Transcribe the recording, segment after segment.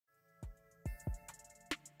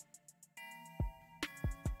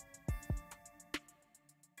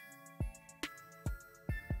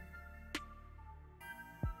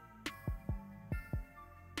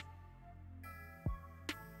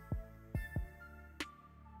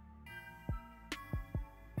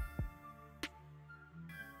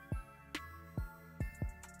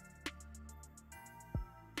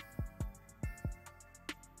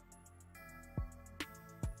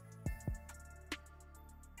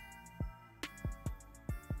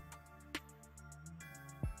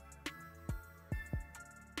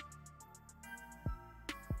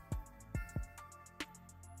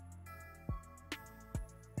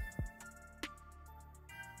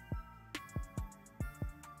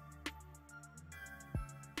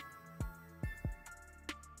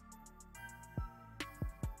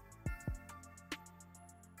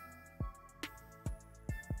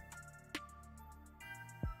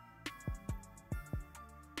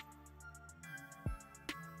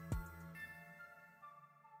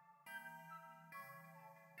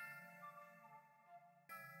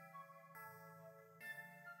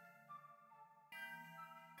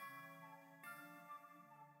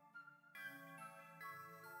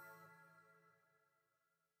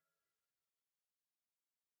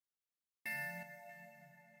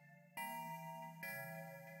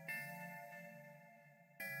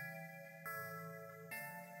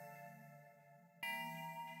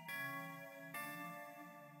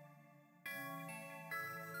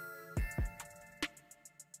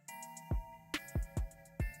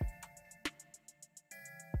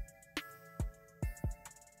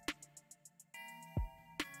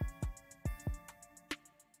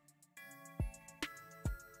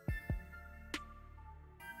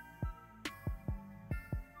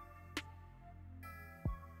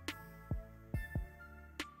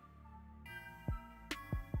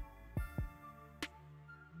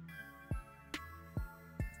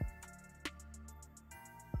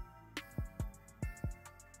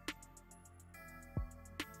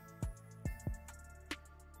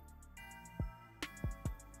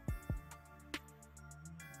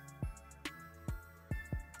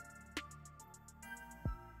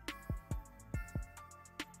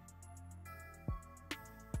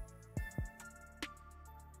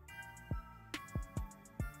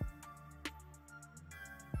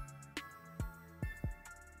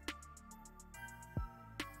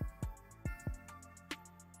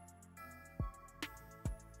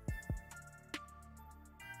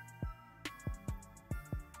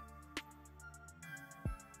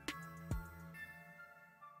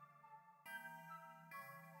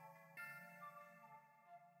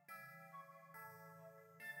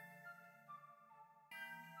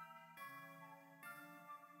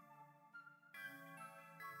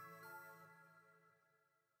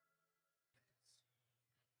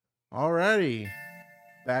Alrighty,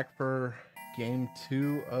 back for game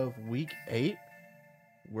 2 of week 8.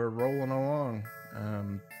 We're rolling along.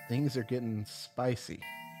 Things are getting spicy.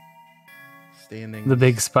 The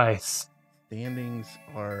big spice. Standings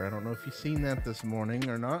are, I don't know if you've seen that this morning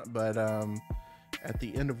or not, but at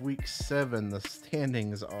the end of week 7, the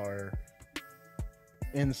standings are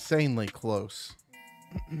insanely close.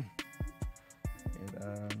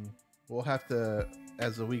 And we'll have to,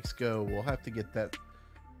 as the weeks go, we'll have to get that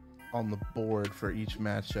on the board for each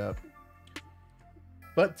matchup.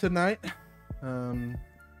 But tonight, in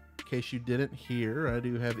case you didn't hear, I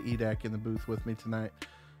do have Edak in the booth with me tonight.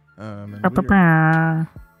 And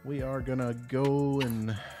we are gonna go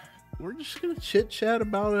and we're just gonna chit chat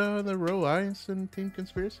about the Rho-Aias and Team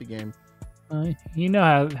Conspiracy game. You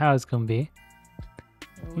know how it's gonna be.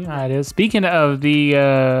 You know how it is. Speaking of the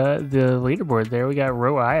leaderboard, there we got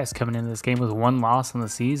Rho-Aias coming into this game with 1 loss on the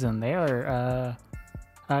season. They are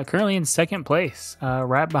currently in second place,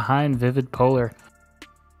 right behind Vivid Polar.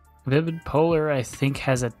 Vivid Polar, I think,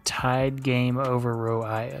 has a tied game over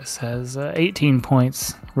Rho-Aias. Has 18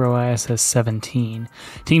 points. Rho-Aias has 17.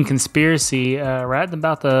 Team Conspiracy, right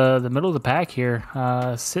about the middle of the pack here,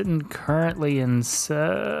 sitting currently in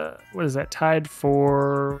what is that? Tied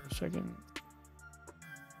for second.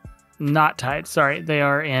 Not tied. Sorry, they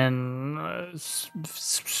are in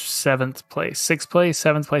 7th place, 6th place,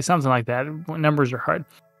 7th place, something like that. Numbers are hard,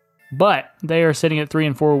 but they are sitting at 3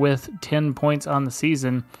 and 4 with 10 points on the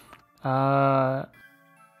season.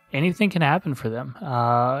 Anything can happen for them.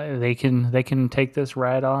 They can take this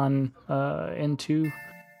right on into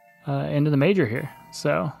the major here.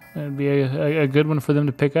 So it'd be a good one for them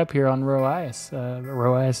to pick up here on Rho-Aias.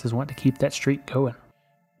 Rho-Aias has want to keep that streak going.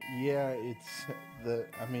 Yeah, it's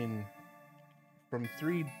from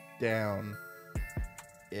 3 down,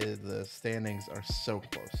 the standings are so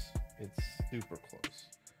close. It's super close.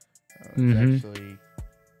 It's actually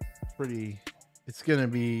pretty. It's going to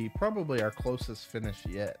be probably our closest finish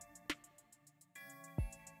yet.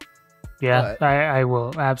 Yeah, I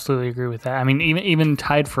will absolutely agree with that. I mean, even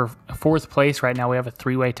tied for 4th place right now, we have a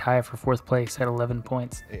 3-way tie for 4th place at 11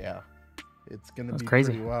 points. Yeah, it's going to be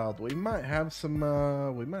crazy. Pretty wild. We might have some.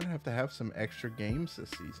 We might have to have some extra games this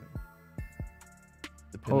season,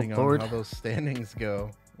 depending on how those standings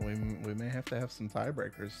go. We may have to have some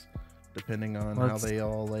tiebreakers, depending on how they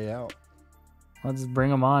all lay out. Let's bring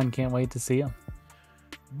them on. Can't wait to see them.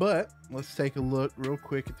 But let's take a look real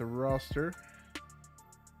quick at the roster.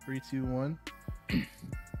 3, 2, 1.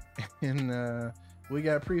 And we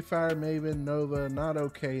got Pre-Fire, Maven, Nova, Not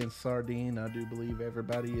Okay, and Sardine. I do believe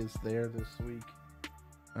everybody is there this week.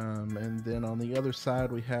 And then on the other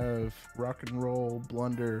side, we have Rock and Roll,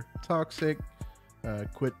 Blunder, Toxic,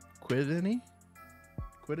 Quiddity?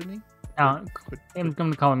 I'm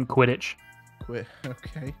going to call him Quidditch.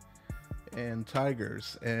 Okay. And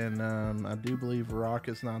Tigers. And I do believe Rock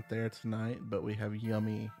is not there tonight, but we have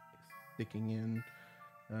Yummy sticking in.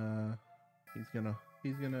 He's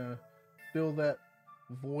gonna fill that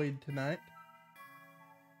void tonight.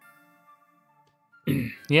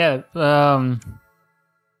 Yeah.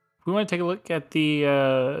 We want to take a look at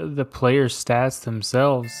the player stats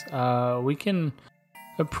themselves. We can.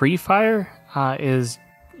 Pre-Fire is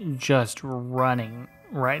just running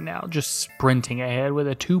right now, just sprinting ahead with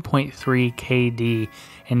a 2.3 KD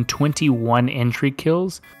and 21 entry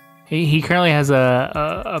kills. He currently has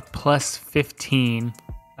a plus 15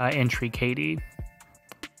 entry KD.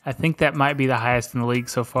 I think that might be the highest in the league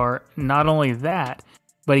so far. Not only that,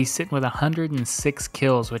 but he's sitting with 106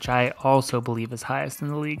 kills, which I also believe is highest in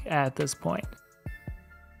the league at this point.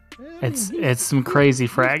 Yeah, it's some crazy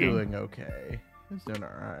fragging. He's doing okay. He's doing all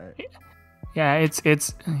right. Yeah,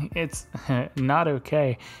 it's not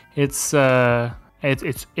okay. It's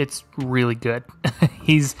really good.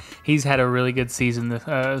 He's had a really good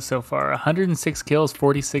season so far. 106 kills,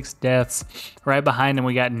 46 deaths. Right behind him,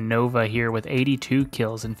 we got Nova here with 82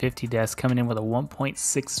 kills and 50 deaths, coming in with a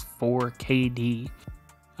 1.64 KD.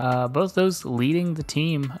 Both those leading the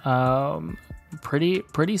team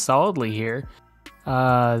pretty solidly here.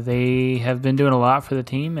 They have been doing a lot for the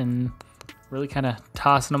team and really kind of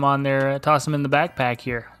tossing them in the backpack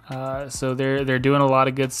here. So they're doing a lot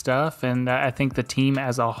of good stuff, and I think the team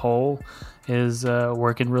as a whole is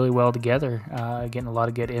working really well together, getting a lot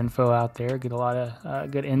of good info out there, get a lot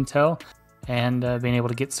of good intel, and being able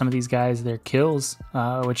to get some of these guys their kills,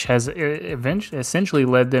 which has essentially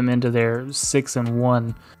led them into their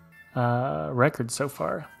 6-1 record so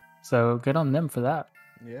far. So good on them for that.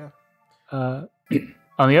 Yeah.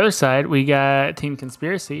 On the other side, we got Team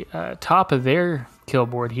Conspiracy. Top of their kill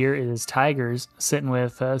board here is Tigers, sitting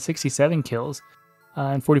with 67 kills.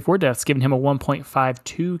 and 44 deaths, giving him a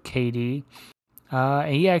 1.52 KD.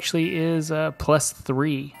 He actually is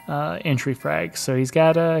 +3 entry frags, so he's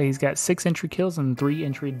got 6 entry kills and 3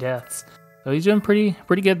 entry deaths. So he's doing pretty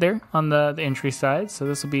good there on the entry side. So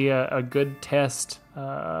this will be a good test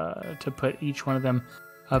to put each one of them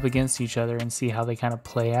up against each other and see how they kind of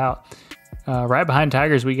play out. Right behind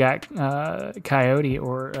Tigers, we got Coyote,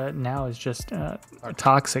 or now is just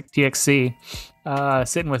Toxic TXC,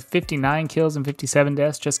 sitting with 59 kills and 57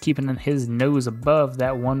 deaths, just keeping his nose above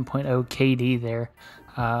that 1.0 KD there.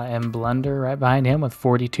 And Blunder right behind him with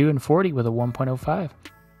 42 and 40 with a 1.05.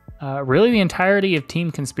 Really, the entirety of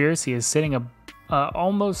Team Conspiracy is sitting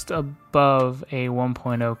almost above a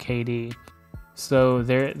 1.0 KD. So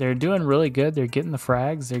they're doing really good. They're getting the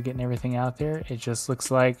frags. They're getting everything out there. It just looks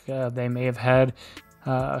like they may have had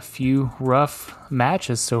a few rough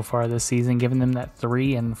matches so far this season, giving them that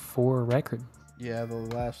 3-4 record. Yeah, the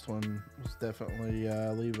last one was definitely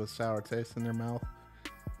leave a sour taste in their mouth.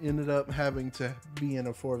 Ended up having to be in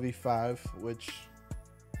a 4v5, which,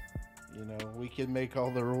 we can make all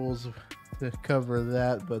the rules to cover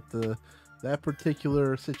that, but that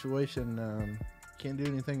particular situation can't do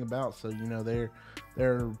anything about. So they're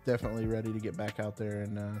definitely ready to get back out there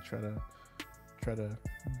and try to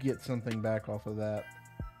get something back off of that.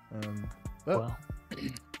 Well,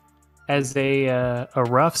 as a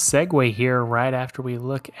rough segue here, right after we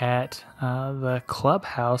look at the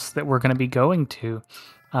clubhouse that we're going to be going to,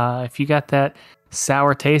 if you got that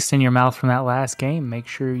sour taste in your mouth from that last game, make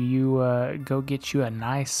sure you go get you a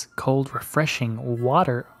nice, cold, refreshing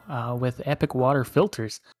water with Epic Water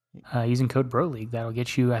filters. Using code BROLEAGUE, that'll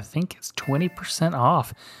get you, I think it's 20%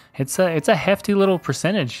 off. It's a hefty little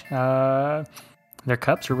percentage. Their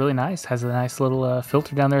cups are really nice. Has a nice little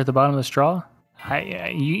filter down there at the bottom of the straw.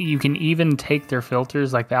 You can even take their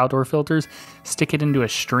filters, like the outdoor filters, stick it into a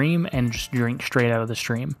stream and just drink straight out of the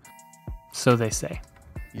stream. So they say.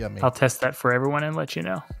 Yummy. I'll test that for everyone and let you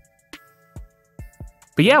know.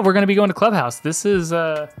 But yeah, we're going to be going to Clubhouse.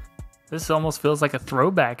 This almost feels like a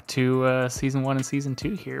throwback to Season 1 and Season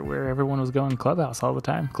 2 here, where everyone was going Clubhouse all the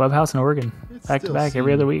time. Clubhouse in Oregon, back to back,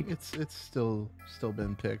 every other week. It's still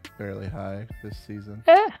been picked fairly high this season.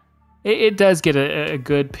 It does get a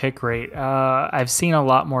good pick rate. I've seen a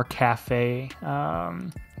lot more Cafe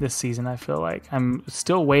this season, I feel like. I'm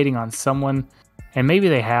still waiting on someone, and maybe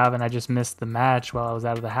they have, and I just missed the match while I was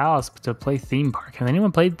out of the house, to play Theme Park. Has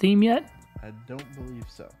anyone played Theme yet? I don't believe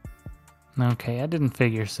so. Okay, I didn't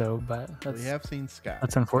figure so, but we have seen Sky.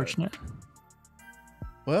 That's unfortunate.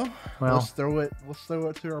 Well, let's throw it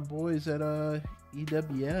to our boys at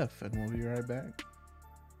EWF, and we'll be right back.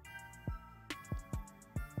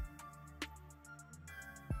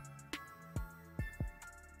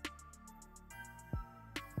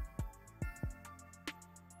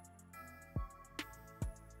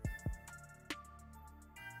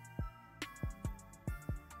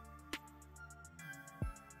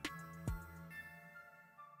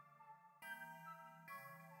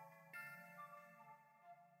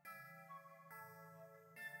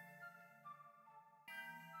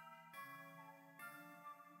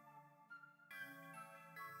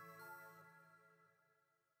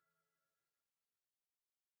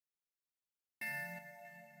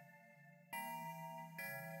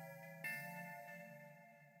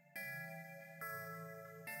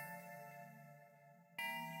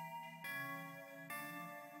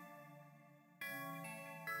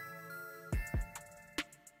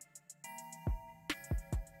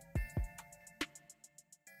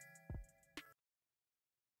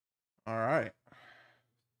 All right.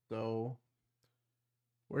 So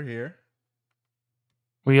we're here.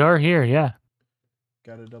 We are here, yeah.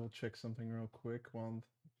 Got to double check something real quick before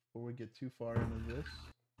we get too far into this.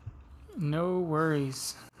 No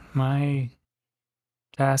worries. My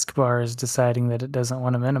taskbar is deciding that it doesn't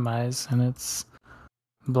want to minimize, and it's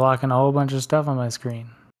blocking a whole bunch of stuff on my screen.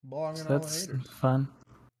 Blocking all the haters. Fun.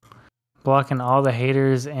 Blocking all the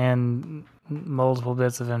haters and multiple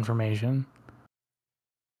bits of information.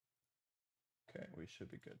 Okay, we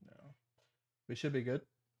should be good now. We should be good.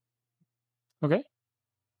 Okay.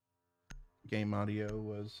 Game audio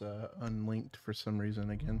was unlinked for some reason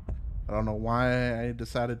again. I don't know why I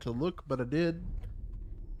decided to look, but I did.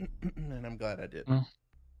 And I'm glad I did.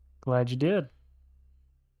 Glad you did.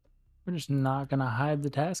 We're just not going to hide the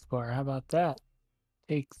taskbar. How about that?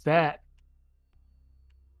 Take that.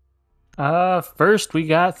 First we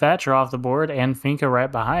got Thatcher off the board and Finka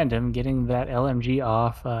right behind him, getting that LMG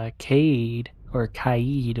off Cade or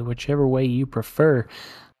Kaid, whichever way you prefer.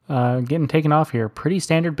 Getting taken off here. Pretty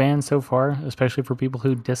standard ban so far, especially for people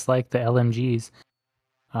who dislike the LMGs.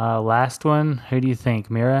 Last one, who do you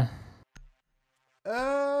think, Mira?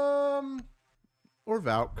 or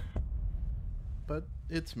Valk, but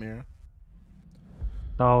it's Mira.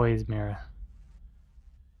 Always Mira.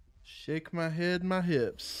 Shake my head, my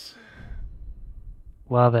hips.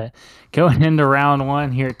 Love it. Going into round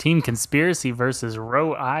one here, Team Conspiracy versus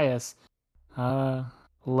Rho-Aias.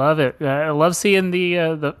 Love it. I love seeing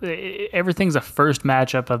the everything's a first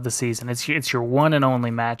matchup of the season. It's your one and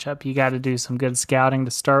only matchup. You got to do some good scouting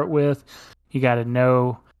to start with. You got to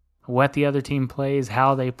know what the other team plays,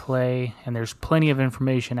 how they play, and there's plenty of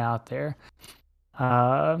information out there.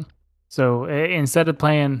 So instead of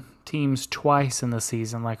playing teams twice in the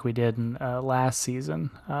season like we did in last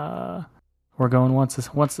season, we're going once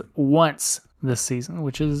this season,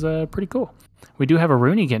 which is pretty cool. We do have a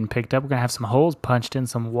Rooney getting picked up. We're going to have some holes punched in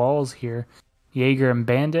some walls here. Jaeger and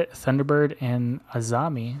Bandit, Thunderbird, and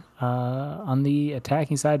Azami. On the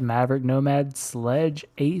attacking side, Maverick, Nomad, Sledge,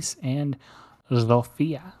 Ace, and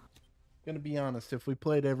Zolfia. Gonna be honest, if we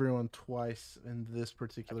played everyone twice in this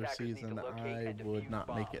particular season, I would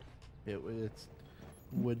not make it. It would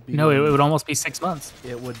be... No, it would almost be 6 months.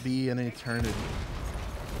 It would be an eternity.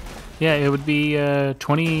 Yeah, it would be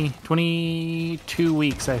 22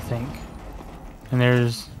 weeks, I think. And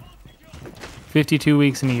there's 52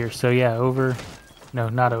 weeks in a year. So yeah, no,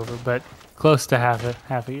 not over, but close to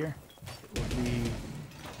half a year.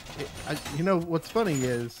 You know, what's funny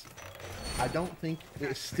is I don't think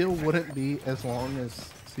it still wouldn't be as long as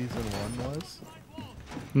season 1 was.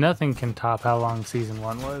 Nothing can top how long season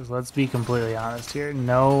 1 was. Let's be completely honest here.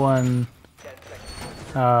 No one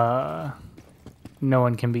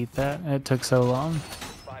can beat that. It took so long.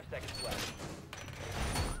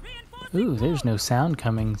 Ooh, there's no sound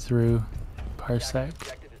coming through Parsec.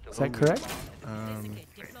 Is that correct?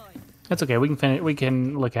 That's okay. We can finish. We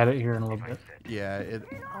can look at it here in a little bit. Yeah,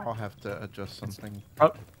 I'll have to adjust something.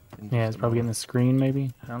 Oh, yeah, it's probably getting the screen.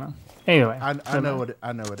 Maybe, I don't know. Anyway, I know what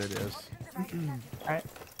it is.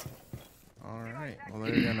 All right. Well,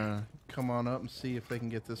 they're gonna come on up and see if they can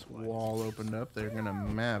get this wall opened up. They're gonna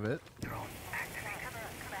mav it.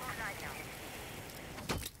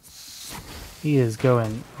 He is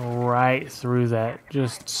going right through that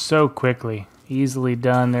just so quickly. Easily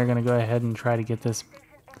done. They're going to go ahead and try to get this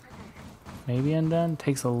maybe undone.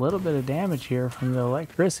 Takes a little bit of damage here from the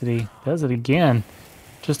electricity. Does it again.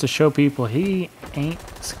 Just to show people he ain't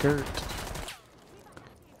skirt.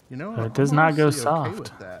 You know, but it does not go soft. Okay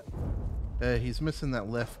with that. He's missing that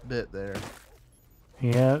left bit there.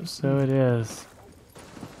 Yep, so it is.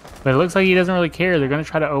 But it looks like he doesn't really care. They're going to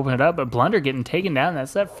try to open it up, but Blunder getting taken down.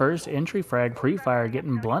 That's that first entry frag. Pre-fire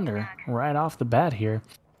getting Blunder right off the bat here.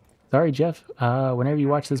 Sorry, Jeff. Whenever you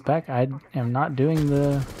watch this back, I am not doing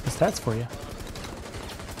the stats for you.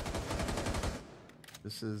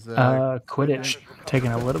 This is Quidditch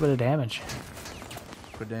taking a little bit of damage.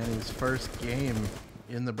 Quidani's first game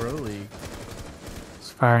in the Bro League.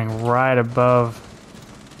 It's firing right above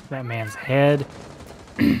that man's head.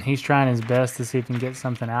 He's trying his best to see if he can get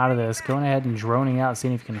something out of this. Going ahead and droning out,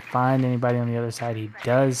 seeing if he can find anybody on the other side. He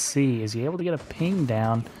does see. Is he able to get a ping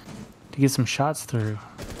down to get some shots through?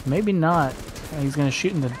 Maybe not. He's going to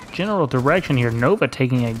shoot in the general direction here. Nova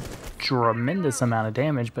taking a tremendous amount of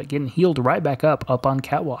damage, but getting healed right back up on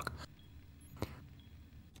Catwalk.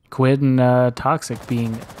 Quid and Toxic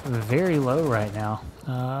being very low right now.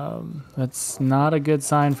 That's not a good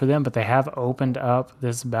sign for them, but they have opened up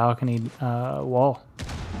this balcony wall.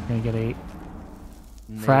 Gonna get a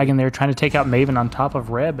frag in there, trying to take out Maven on top of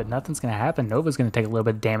Red, but nothing's gonna happen. Nova's gonna take a little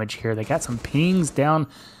bit of damage here. They got some pings down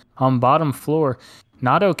on bottom floor.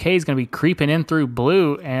 Not okay is gonna be creeping in through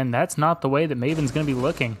blue, and that's not the way that Maven's gonna be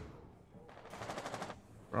looking.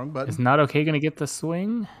 Wrong button. Is Not Okay gonna get the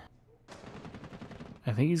swing?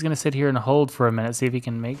 I think he's gonna sit here and hold for a minute, see if he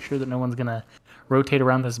can make sure that no one's gonna rotate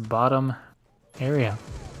around this bottom area.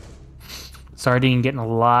 Sardine getting a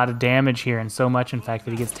lot of damage here, and so much, in fact,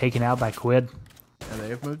 that he gets taken out by Quid. Yeah,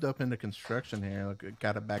 they've moved up into construction here. Look,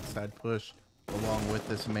 got a backside push along with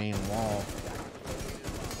this main wall.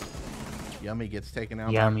 Yummy gets taken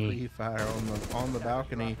out by pre-fire on the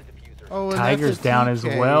balcony. Oh, and Tiger's down as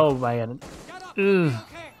well by an... Ugh.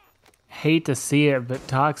 Hate to see it, but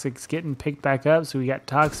Toxic's getting picked back up, so we got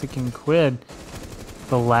Toxic and Quid.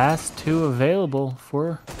 The last two available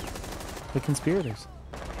for the conspirators.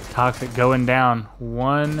 Toxic going down.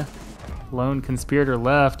 One lone conspirator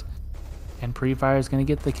left, and Pre-Fire is going to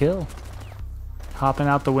get the kill. Hopping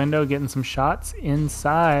out the window, getting some shots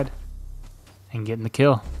inside, and getting the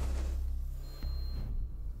kill.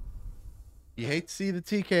 You hate to see the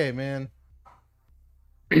TK, man.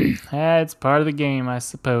 It's part of the game, I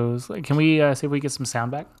suppose. Can we see if we get some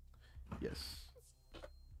sound back? Yes.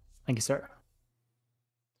 Thank you, sir.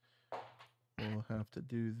 We'll We'll have to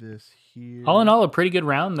do this here. All in all, a pretty good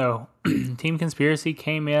round, though. Team Conspiracy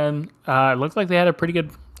came in. It looked like they had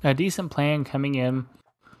a decent plan coming in.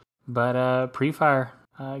 But Pre-Fire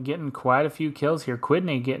getting quite a few kills here.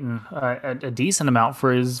 Quidney getting a decent amount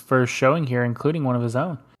for his first showing here, including one of his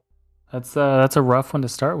own. That's a rough one to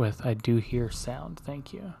start with. I do hear sound.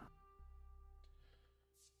 Thank you.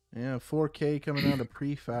 Yeah, 4K coming out of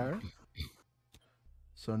Pre-Fire.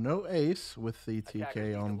 So no ace with the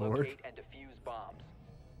TK on board.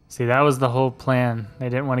 See, that was the whole plan. They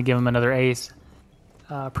didn't want to give him another ace.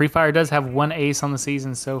 Pre-Fire does have one ace on the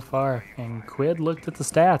season so far, and Quid looked at the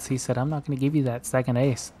stats. He said, I'm not going to give you that second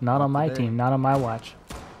ace. Not on my team, not on my watch.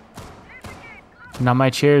 Not my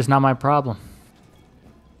chairs, not my problem.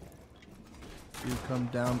 You come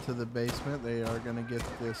down to the basement, they are going to get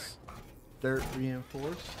this dirt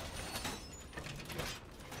reinforced.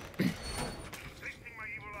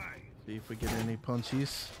 See if we get any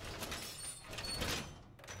punchies.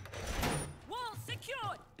 Wall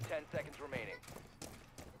secured. 10 seconds remaining.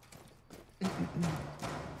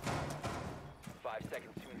 5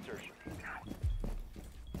 seconds to insertion.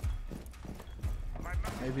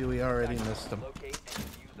 Maybe we already missed them. Locate and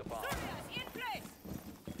defuse a bomb.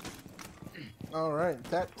 All right,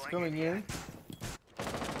 that's coming in.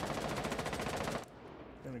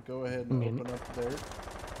 Gonna go ahead and open up there.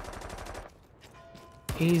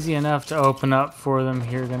 Easy enough to open up for them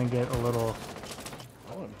here. Gonna get a little...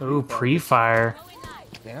 Ooh, Pre-Fire.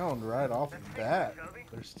 Down right off the bat.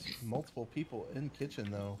 There's multiple people in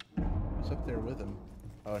kitchen though. Who's up there with him?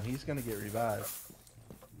 Oh, and he's gonna get revived.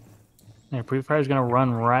 Yeah, Pre-Fire's gonna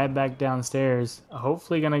run right back downstairs.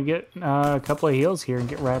 Hopefully gonna get a couple of heals here and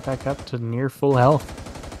get right back up to near full health.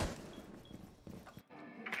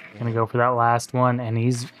 Gonna go for that last one, and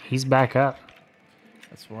he's back up.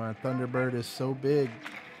 That's why Thunderbird is so big.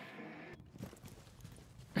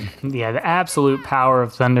 Yeah, the absolute power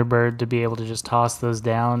of Thunderbird to be able to just toss those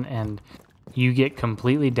down, and you get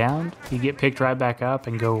completely downed, you get picked right back up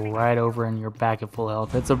and go right over and you're back at full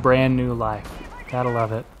health. It's a brand new life. Gotta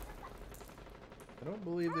love it. I don't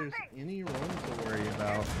believe there's any run to worry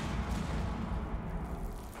about.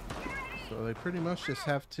 So they pretty much just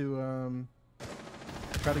have to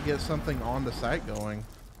try to get something on the site going.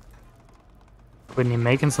 Whitney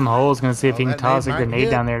making some holes, gonna see if he can toss a grenade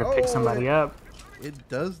down there to pick somebody up. It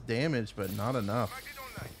does damage, but not enough.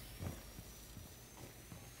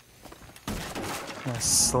 Gonna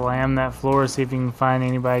slam that floor, see if you can find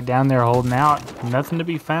anybody down there holding out. Nothing to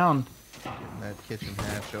be found. That kitchen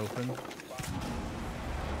hatch open.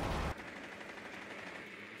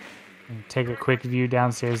 And take a quick view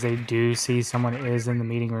downstairs. They do see someone is in the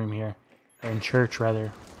meeting room here. Or in church,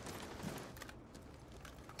 rather.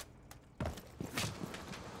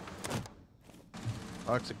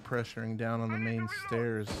 Toxic pressuring down on the main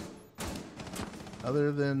stairs.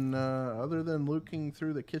 Other than looking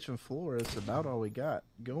through the kitchen floor, it's about all we got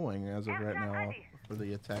going as of right now for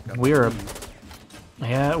the attack. We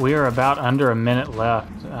are about under a minute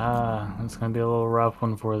left. It's going to be a little rough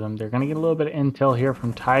one for them. They're going to get a little bit of intel here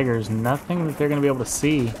from Tigers. Nothing that they're going to be able to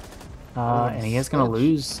see. And he is going to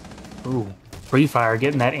lose. Ooh, Pre-Fire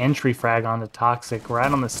getting that entry frag onto Toxic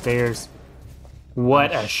right on the stairs.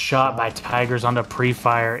 What a shot by Tigers onto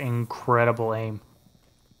Pre-Fire. Incredible aim.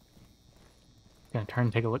 Gonna turn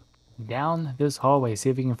and take a look down this hallway, see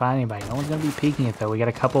if we can find anybody. No one's gonna be peeking it though. We got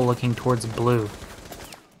a couple looking towards blue.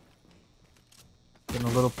 Getting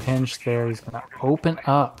a little pinch there. He's gonna open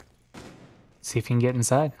up. See if he can get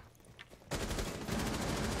inside.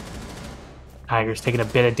 Tigers taking a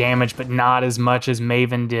bit of damage, but not as much as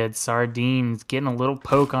Maven did. Sardines getting a little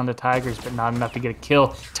poke on the Tigers, but not enough to get a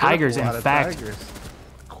kill. Tigers, in fact,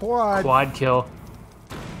 quad kill.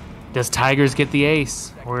 Does Tigers get the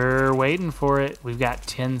ace? We're waiting for it. We've got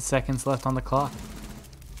 10 seconds left on the clock.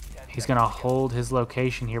 He's going to hold his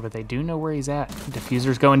location here, but they do know where he's at.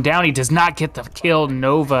 Diffuser's going down. He does not get the kill.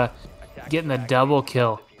 Nova getting the double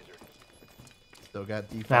kill. Still got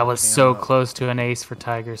that was so close to an ace for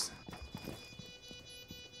Tigers.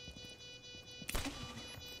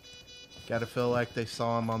 Gotta feel like they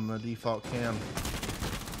saw him on the default cam.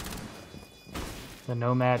 The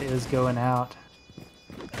Nomad is going out.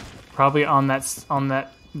 Probably on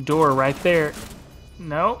that door right there.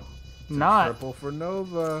 No, not. Triple for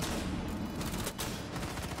Nova.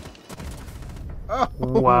 Oh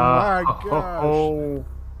wow. my gosh.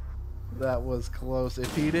 That was close.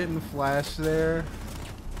 If he didn't flash there,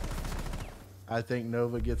 I think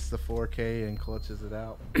Nova gets the 4K and clutches it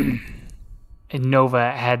out. And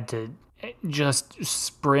Nova had to just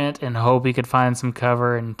sprint and hope he could find some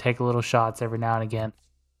cover and take little shots every now and again.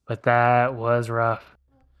 But that was rough.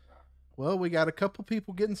 Well, we got a couple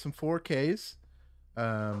people getting some 4Ks.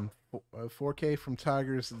 4K from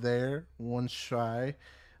Tigers there, one shy.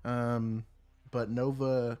 But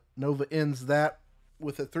Nova ends that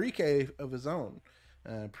with a 3K of his own.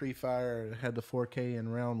 Pre-fire had the 4K in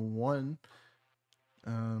round one.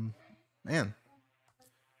 Man,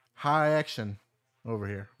 high action over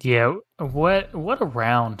here. Yeah, what a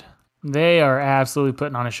round. They are absolutely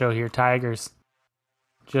putting on a show here. Tigers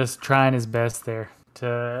just trying his best there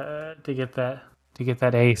to get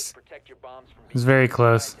that ace. Protect your bombs from It was very being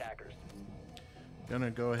close. by attackers. Gonna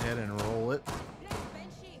go ahead and roll it.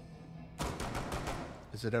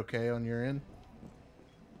 Is it okay on your end?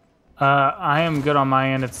 I am good on my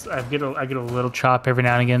end. I get a little chop every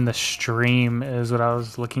now and again. The stream is what I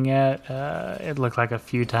was looking at. It looked like a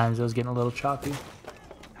few times it was getting a little choppy,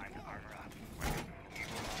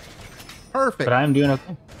 Perfect. but I'm doing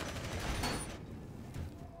okay.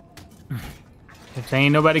 If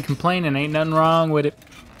ain't nobody complaining, ain't nothing wrong with it.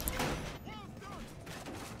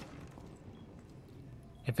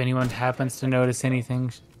 If anyone happens to notice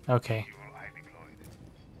anything, okay.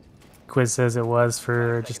 Quiz says it was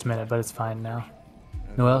for just a minute, but it's fine now.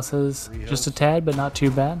 Noel says just a tad, but not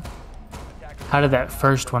too bad. How did that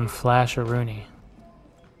first one flash a Rooney?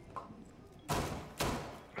 I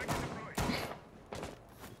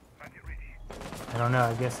don't know.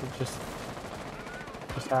 I guess it just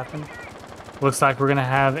happened. Looks like we're gonna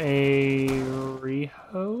have a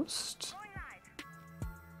rehost.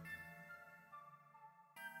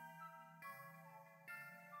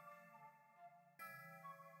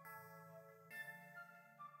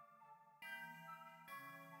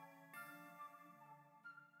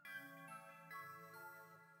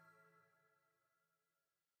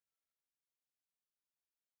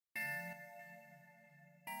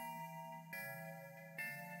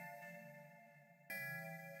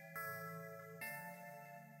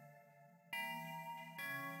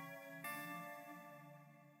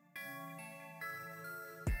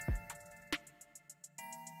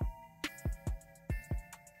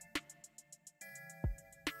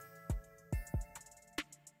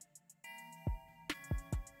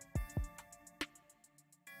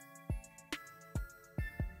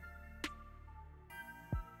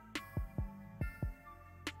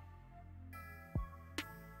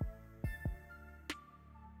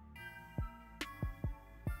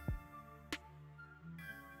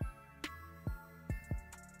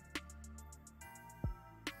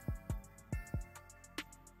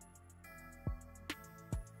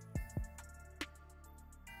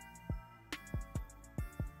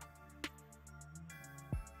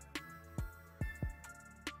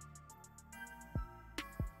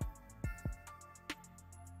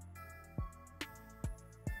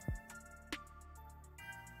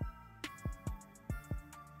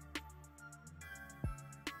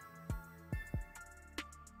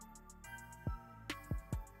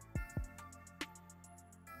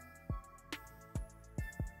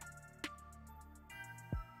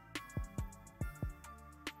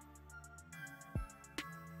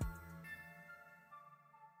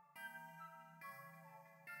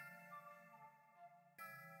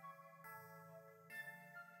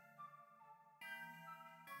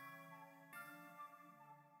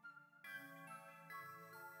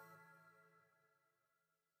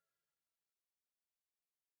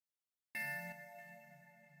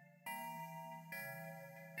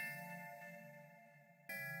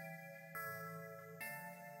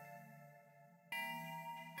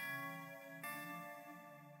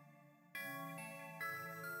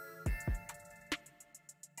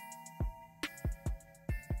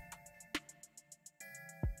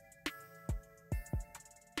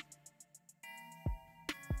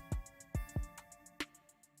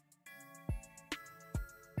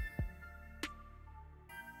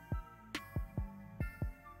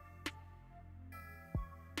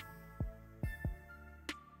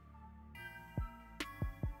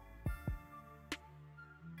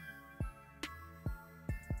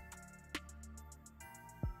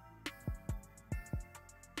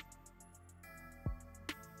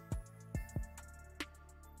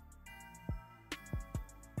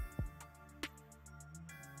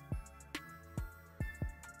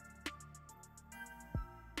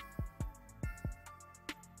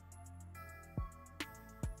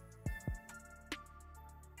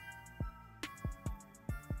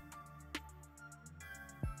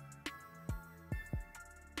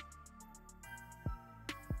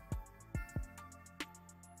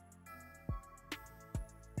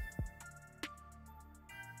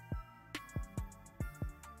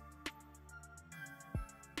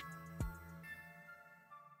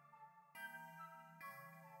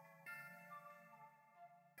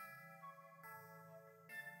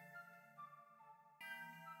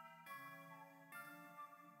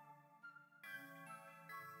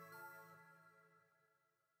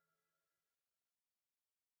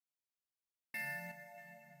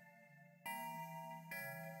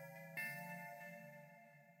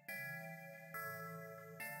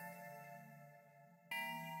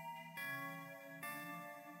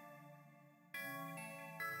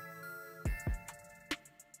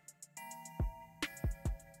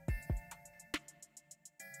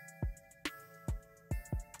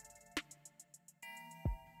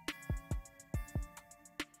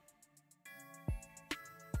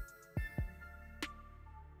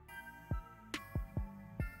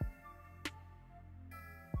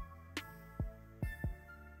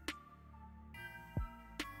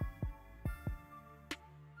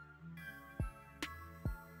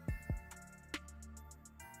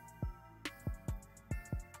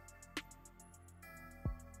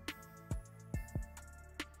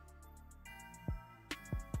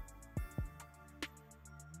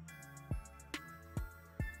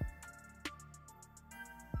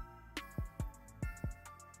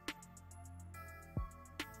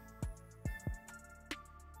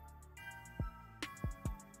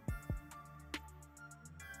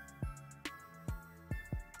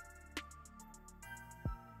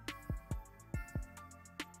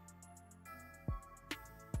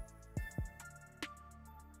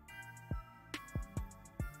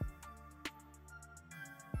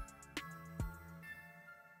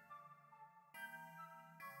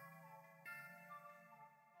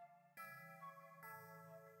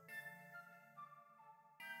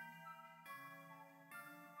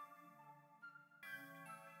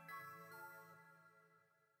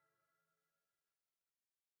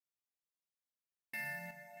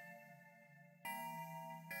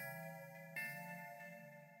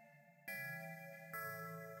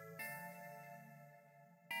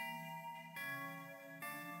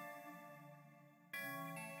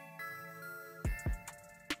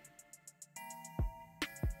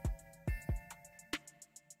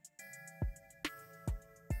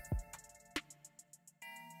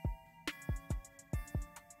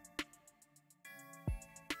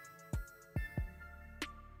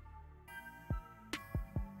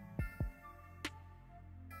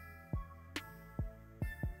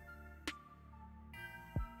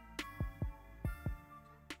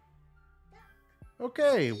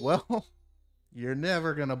 Okay, well, you're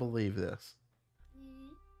never gonna believe this.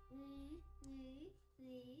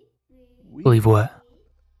 We, Believe what?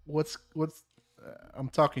 what's I'm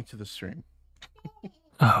talking to the stream.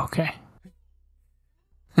 Oh, okay.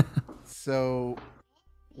 So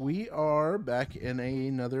we are back in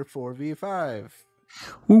another 4v5.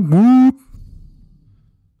 Whoop, whoop.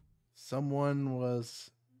 Someone was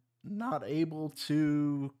not able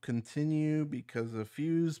to continue because a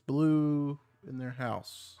fuse blew in their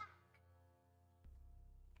house.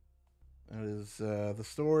 That is the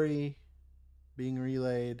story being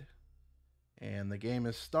relayed, and the game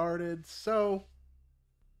has started, so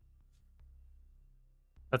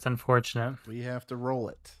That's unfortunate. we have to roll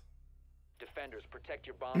it. Defenders, protect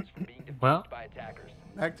your bombs from being defused Well, by attackers.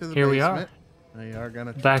 Back to the here we basement. We are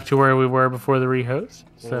gonna back to where we were before the rehost. Roll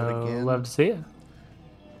it So again. love to see it.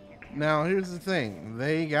 Now, here's the thing.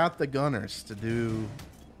 They got the gunners to do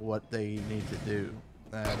what they need to do.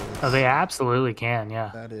 That is, Oh, they absolutely can, yeah.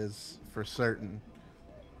 that is for certain.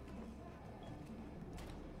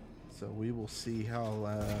 So we will see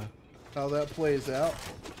how that plays out.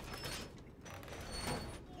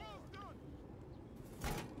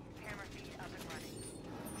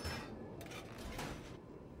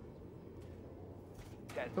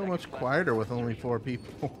 So much quieter with only 4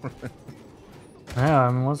 people. Yeah,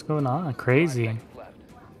 I mean, what's going on? Crazy. Left.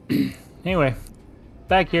 Anyway,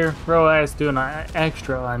 back here, Rho-Aias doing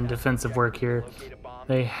extra on defensive work here. Locate a bomb.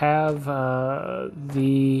 They have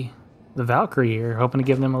the Valkyrie here, hoping to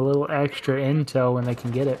give them a little extra intel when they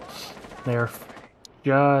can get it. They're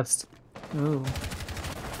just... Ooh.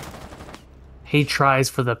 He tries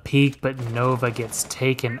for the peak, but Nova gets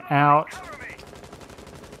taken out.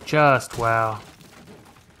 Just wow.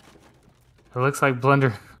 It looks like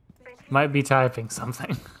Blunder might be typing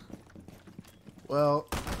something. Well,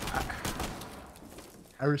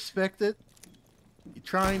 I respect it. You're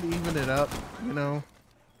trying to even it up, you know.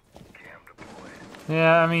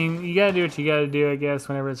 Yeah, I mean, you gotta do what you gotta do, I guess,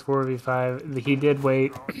 whenever it's 4v5. He did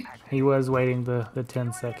wait. He was waiting the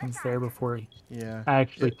 10 seconds there before he Yeah.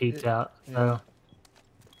 actually peeked out. So.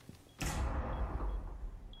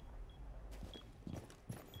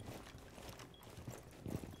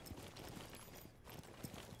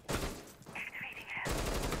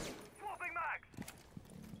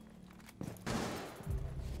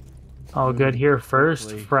 All good here. First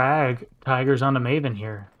quickly. frag. Tiger's on the Maven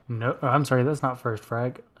here. No, I'm sorry, that's not first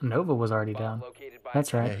frag. Nova was already Bomb down. located by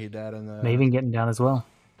That's Yeah, right. he died in the Maven getting down as well.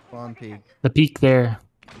 spawn peak. The peak there.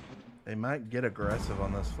 They might get aggressive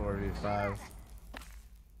on this 4v5.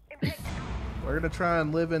 We're gonna try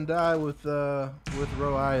and live and die with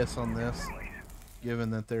Rho-Aias on this, given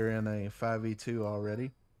that they're in a 5v2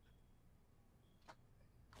 already.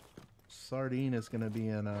 Sardine is gonna be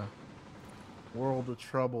in a world of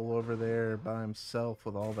trouble over there by himself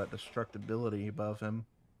with all that destructibility above him.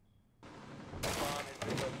 bomb has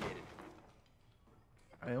been located.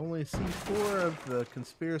 I only see 4 of the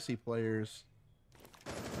conspiracy players.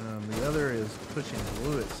 The other is pushing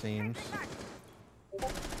blue, it seems.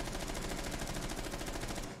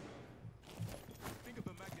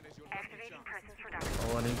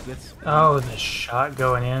 Oh, and he gets... Oh, the shot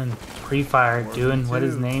going in. Pre-fire, doing what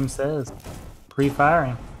his 42. name says.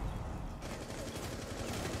 Pre-firing.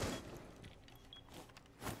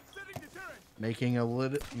 making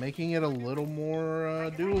it a little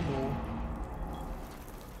more doable.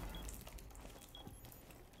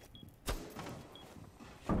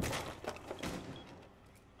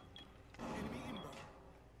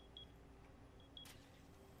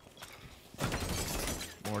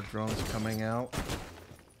 More drones coming out.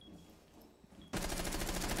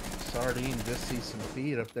 Sardine just sees some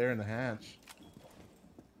feet up there in the hatch.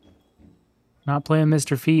 Not playing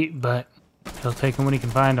Mr. Feet, but he'll take him when he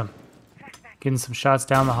can find him. Getting some shots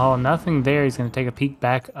down the hall. Nothing there. He's going to take a peek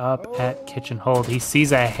back up at Kitchen Hold. He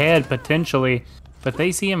sees a head potentially, but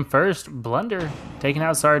they see him first. Blunder taking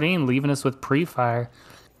out Sardine, leaving us with pre-fire.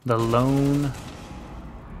 The lone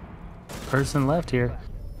person left here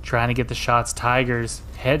trying to get the shots. Tigers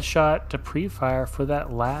headshot to pre-fire for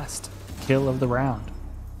that last kill of the round.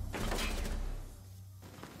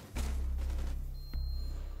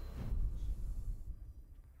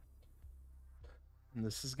 And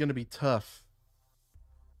this is going to be tough.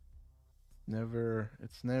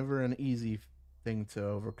 It's never an easy thing to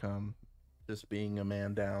overcome, just being a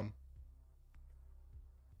man down.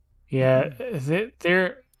 Yeah,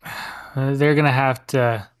 they're gonna have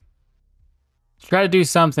to try to do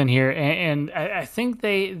something here, and I think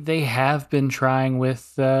they have been trying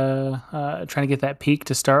with trying to get that peak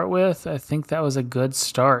to start with. I think that was a good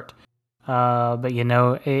start, but you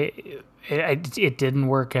know it didn't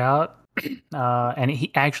work out. And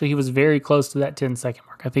he was very close to that 10-second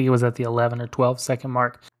mark. I think it was at the 11 or 12-second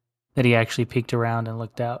mark that he actually peeked around and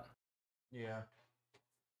looked out. Yeah.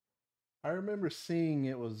 I remember seeing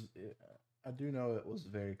it was. I do know it was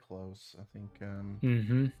very close. I think.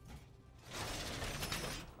 Mm-hmm.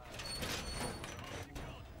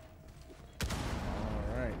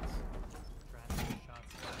 All right.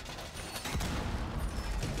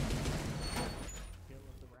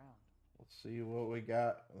 Let's see what we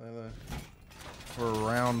got for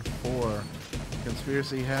round 4.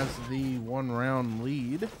 Conspiracy has the 1-round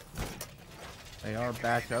lead. They are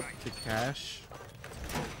back up to cash.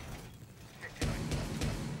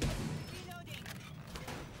 Reloading.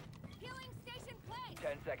 Healing station play.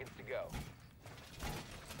 10 seconds to go.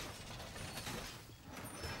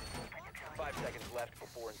 5 seconds left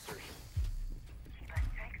before insertion.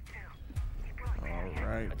 All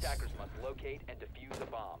right. Attackers must locate and defuse a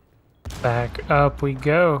bomb. Back up we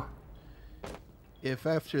go. If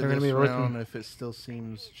after They're gonna this be round, looking. if it still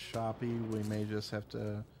seems choppy, we may just have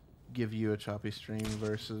to give you a choppy stream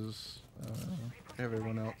versus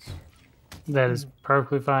everyone else. That is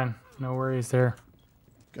perfectly fine. No worries there.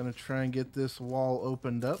 Gonna try and get this wall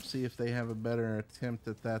opened up, see if they have a better attempt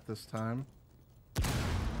at that this time.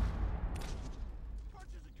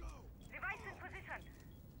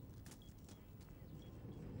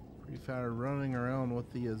 Pre-fire running around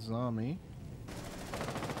with the Azami.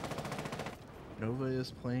 Nova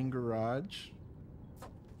is playing Garage.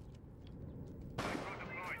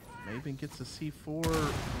 Maven gets a C4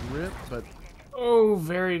 rip, but Oh,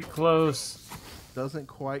 very close. doesn't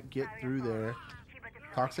quite get through there.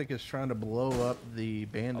 Toxic is trying to blow up the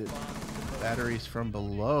bandit batteries from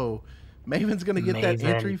below. Maven's gonna get that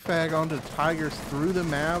Maven. entry fag onto Tigers through the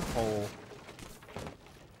Mav hole.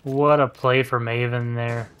 What a play for Maven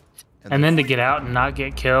there. And then to get out and not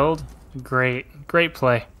get killed. Great. Great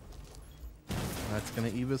play. That's gonna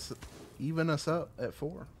even us up at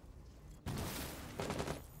 4.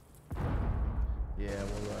 Yeah,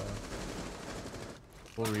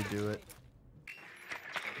 we'll redo it.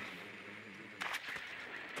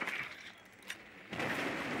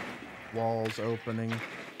 Walls opening.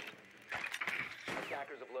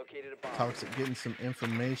 Attackers have located a bomb. Toxic getting some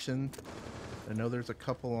information. I know there's a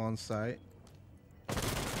couple on site.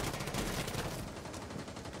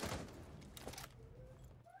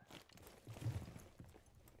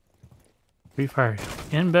 Free fire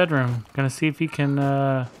in bedroom. Gonna see if he can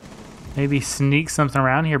maybe sneak something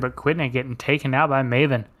around here, but Quidnet getting taken out by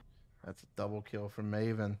Maven. That's a double kill from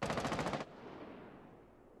Maven.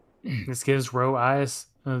 This gives Rho-Aias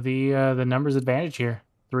the numbers advantage here.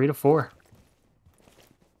 3-4.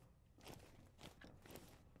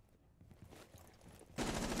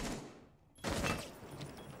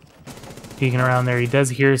 Peeking around there, he does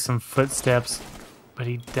hear some footsteps, but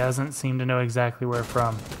he doesn't seem to know exactly where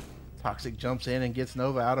from. Toxic jumps in and gets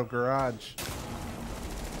Nova out of Garage.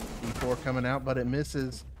 E4 coming out, but it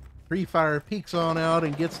misses. Free Fire peeks on out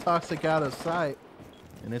and gets Toxic out of sight.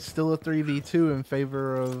 And it's still a 3v2 in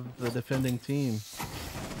favor of the defending team.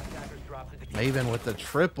 Attackers dropped the Maven with the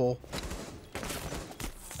triple.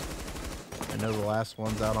 I know the last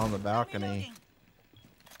one's out on the balcony.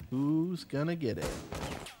 Who's gonna get it?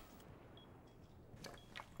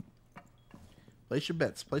 Place your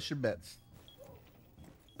bets. Place your bets.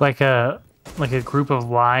 Like a group of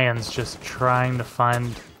lions just trying to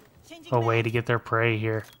find a way to get their prey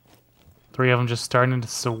here. 3 of them just starting to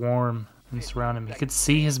swarm and surround him. You could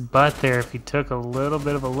see his butt there if he took a little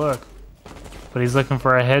bit of a look. But he's looking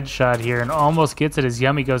for a headshot here and almost gets it as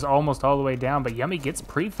Yummy goes almost all the way down. But Yummy gets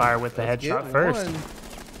pre-fire with the headshot first.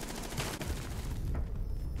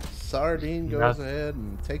 Sardine goes ahead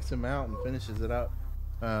and takes him out and finishes it out.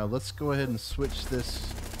 Let's go ahead and switch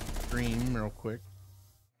this stream real quick.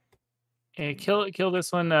 Hey, kill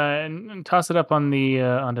this one and toss it up on the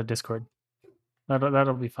onto Discord.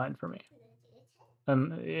 That'll be fine for me.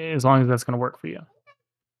 As long as that's gonna work for you.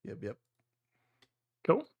 Yep.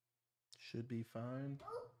 Cool. Should be fine.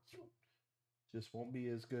 Just won't be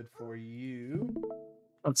as good for you.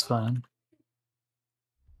 That's fine.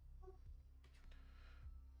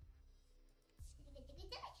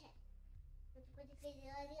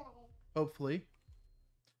 Hopefully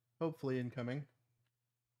incoming.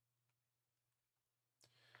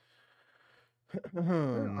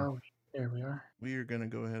 There we are. We are going to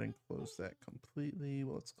go ahead and close that completely.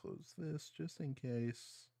 Well, let's close this just in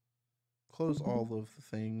case. Close all of the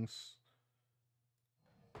things.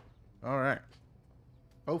 All right.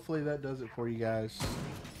 Hopefully that does it for you guys.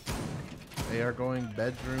 They are going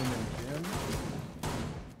bedroom and gym.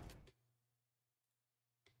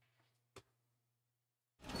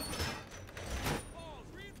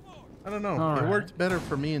 I don't know. All It right. worked better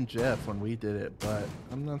for me and Jeff when we did it, but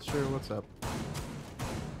I'm not sure what's up.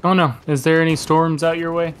 Oh no, is there any storms out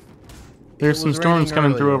your way? There's It some was storms raining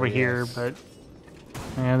coming through over earlier, here, yes. but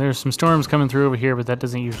yeah, there's some storms coming through over here, but that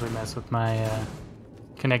doesn't usually mess with my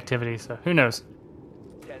connectivity. So who knows?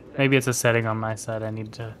 10 seconds. Maybe it's a setting on my side I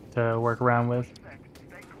need to work around with.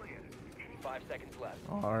 5 seconds left.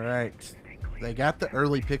 All right. They got the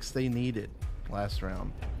early picks they needed last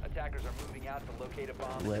round. Attackers are moving out to locate a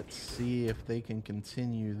bomb. Let's see if they can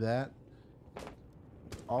continue that.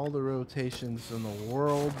 All the rotations in the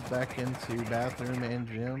world back into bathroom and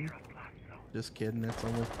gym. Just kidding. It's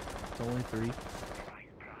only 3.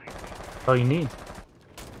 That's all you need.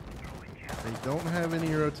 They don't have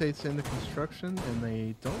any rotates into construction, and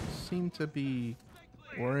they don't seem to be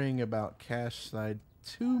worrying about cash side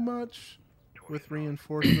too much with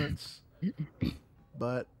reinforcements.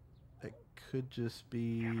 But it could just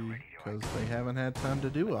be because they haven't had time to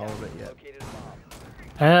do all of it yet. Located a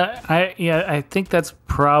bomb. I think that's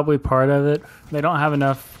probably part of it. They don't have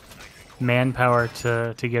enough manpower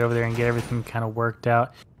to get over there and get everything kind of worked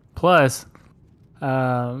out. Plus,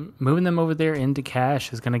 moving them over there into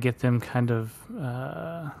cash is going to get them kind of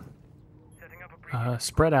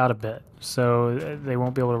spread out a bit, so they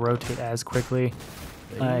won't be able to rotate as quickly,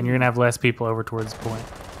 and you're going to have less people over towards the point.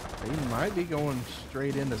 They might be going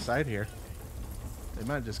straight into side here. They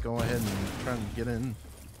might just go ahead and try and get in.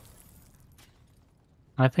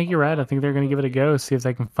 I think you're right. I think they're going to give it a go, see if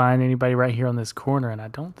they can find anybody right here on this corner, and I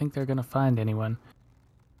don't think they're going to find anyone.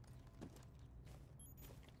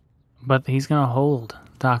 But he's going to hold.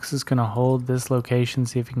 Dox is going to hold this location,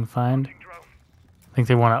 see if he can find. I think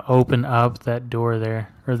they want to open up that door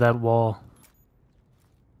there, or that wall.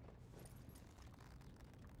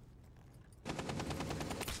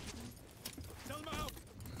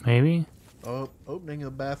 Maybe? Oh, opening the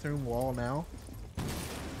bathroom wall now.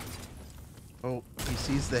 Oh, he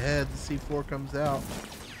sees the head. The C4 comes out.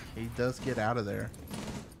 He does get out of there.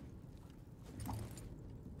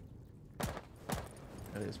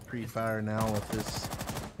 That is pre-fire now with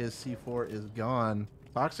his C4 is gone.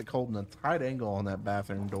 Toxic holding a tight angle on that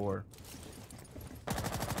bathroom door.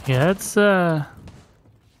 Yeah, that's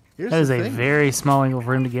Here's that is the a thing. very small angle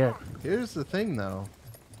for him to get. Here's the thing, though.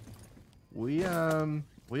 We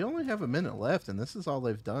only have a minute left, and this is all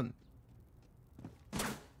they've done.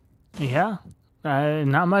 Yeah,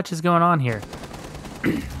 not much is going on here.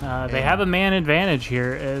 They have a man advantage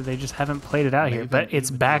here. They just haven't played it out They here, haven't but it's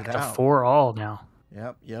evened back it to out. 4-all now.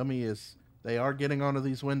 Yep, Yummy is. They are getting onto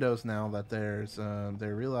these windows now. That they're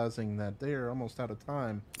realizing that they are almost out of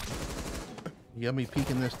time. Yummy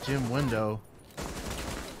peeking this gym window,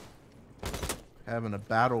 having a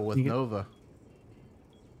battle with You get- Nova.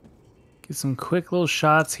 Get some quick little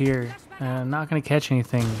shots here. Not going to catch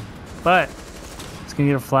anything, but it's going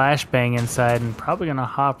to get a flashbang inside and probably going to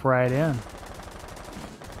hop right in.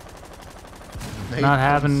 Nate Not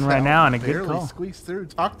happening comes right out, now, and a good barely call. squeaks through.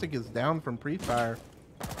 Toxic is down from pre-fire,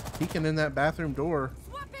 peeking in that bathroom door.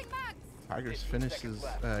 Swapping mags. Tigers finishes,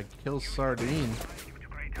 kills Sardine.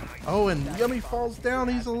 Oh, and Yummy falls down.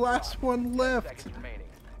 He's the last one left. Seconds remaining.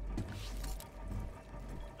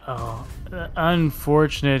 Oh,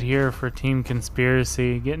 unfortunate here for Team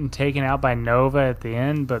Conspiracy. Getting taken out by Nova at the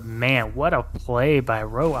end, but man, what a play by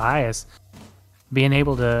Rho-Aias. Being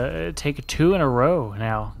able to take 2 in a row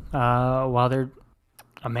now while they're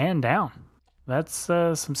a man down. That's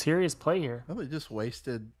some serious play here. Well, they just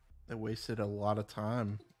wasted a lot of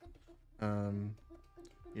time.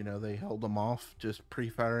 You know, they held them off, just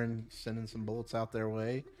pre-firing, sending some bullets out their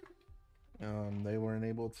way. They weren't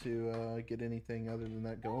able to get anything other than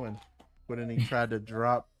that going. When he tried to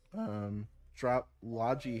drop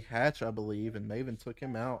Logi Hatch, I believe, and Maven took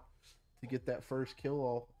him out to get that first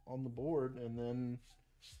kill on the board, and then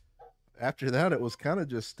after that, it was kind of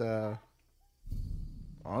just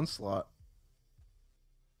onslaught.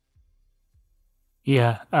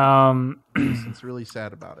 Yeah. It's really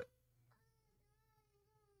sad about it.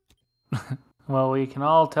 Well, we can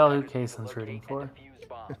all tell who Kaysen's rooting Locate and for. defuse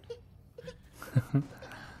bombs.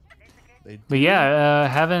 But yeah,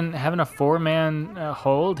 having a 4-man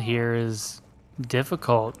hold here is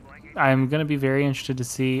difficult. I'm going to be very interested to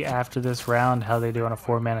see after this round how they do on a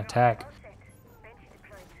 4-man attack.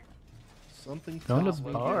 Something Going to tells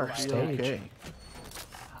me bar it'll be stage. okay.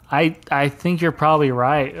 I think you're probably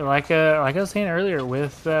right. Like I was saying earlier,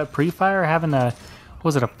 with pre-fire having a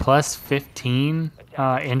plus 15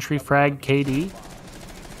 entry frag KD,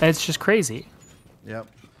 it's just crazy. Yep.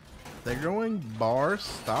 They're going bar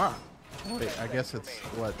stop. Wait, I guess it's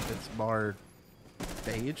bar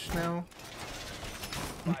stage now.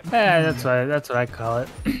 Yeah, that's what I call it.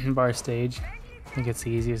 Bar stage. I think it's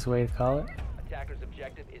the easiest way to call it. Attacker's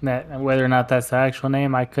objective is That whether or not that's the actual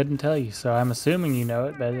name, I couldn't tell you. So I'm assuming you know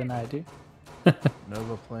it better than I do.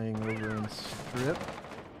 Nova playing over in strip.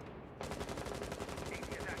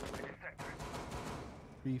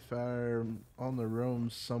 Free fire on the roam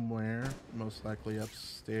somewhere, most likely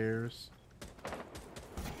upstairs.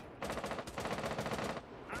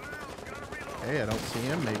 Hey, I don't see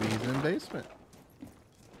him. Maybe he's in basement.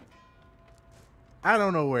 I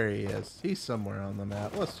don't know where he is. He's somewhere on the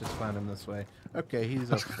map. Let's just find him this way. Okay,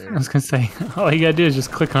 he's I was upstairs. gonna say, all you gotta do is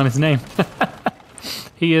just click on his name.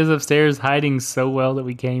 He is upstairs hiding so well that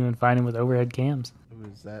we can't even find him with overhead cams. Who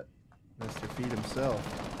is that? Mr. Feet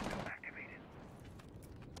himself.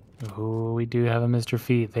 Oh, we do have a Mr.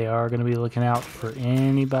 Feet. They are gonna be looking out for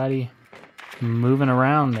anybody moving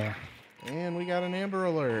around there. And we got an Amber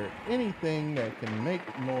Alert. Anything that can make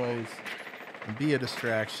noise and be a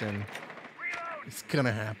distraction is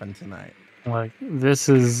gonna happen tonight. Like this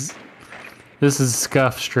is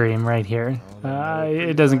scuff stream right here. Oh, no,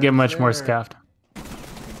 It doesn't get much more there. scuffed.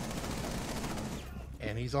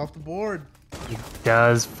 And he's off the board. He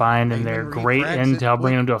does find him Even there. Great refrags it intel,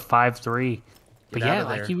 bringing quick. him to a 5-3. But Get out yeah, of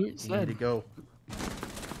like there. you You need to said, go.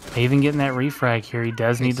 even getting that refrag here, he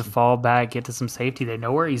does need to fall back, get to some safety. They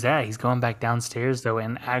know where he's at. He's going back downstairs though,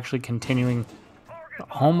 and actually continuing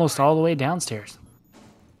almost all the way downstairs.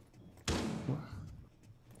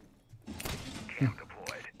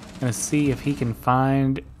 Gonna see if he can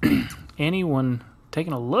find anyone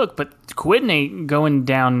taking a look, but Quidney going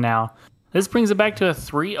down now. This brings it back to a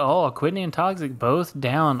 3-all. Quidney and Toxic both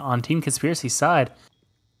down on Team Conspiracy's side.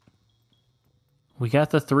 We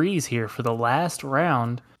got the threes here for the last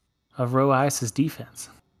round of Rho-Aias' defense.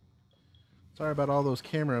 Sorry about all those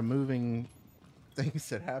camera moving things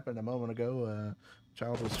that happened a moment ago.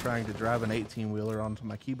 Child was trying to drive an 18-wheeler onto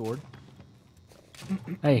my keyboard.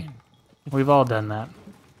 Hey, we've all done that.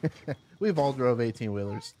 We've all drove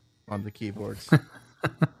 18-wheelers on the keyboards.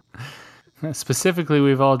 Specifically,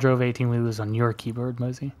 we've all drove 18-wheelers on your keyboard,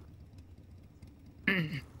 Mosey.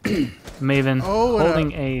 Maven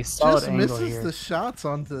holding a solid Just angle misses here. the shots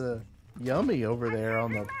onto Yummy over there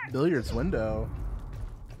on the billiards window.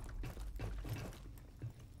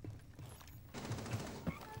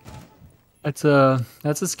 That's a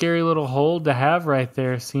scary little hold to have right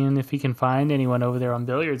there, seeing if he can find anyone over there on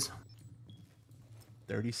billiards.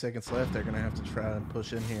 30 seconds left. They're going to have to try and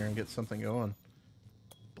push in here and get something going.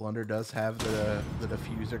 Blunder does have the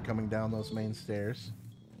diffuser coming down those main stairs.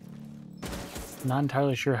 Not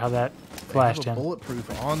entirely sure how that They flashed have a in.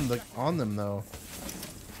 bulletproof on them though.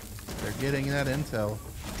 They're getting that intel.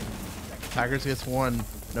 Tigers gets one.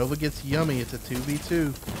 Nova gets Yummy. It's a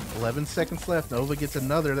 2v2. 11 seconds left. Nova gets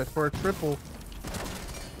another that for a triple.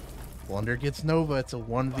 Blunder gets Nova. It's a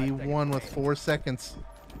 1v1 with 4 seconds.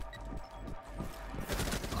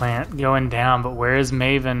 Plant going down, but where is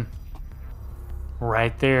Maven?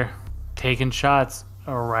 Right there, taking shots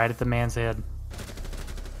right at the man's head.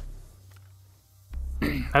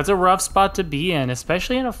 That's a rough spot to be in,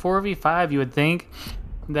 especially in a 4v5. You would think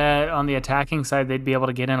that on the attacking side they'd be able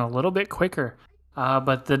to get in a little bit quicker.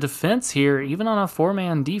 But the defense here, even on a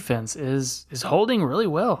 4-man defense, is holding really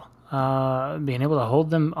well. Being able to hold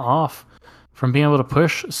them off from being able to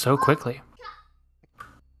push so quickly.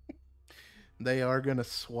 They are going to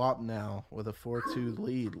swap now with a 4-2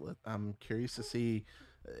 lead. I'm curious to see,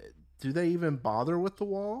 do they even bother with the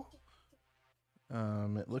wall?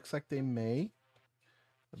 It looks like they may.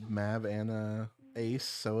 Mav and Ace,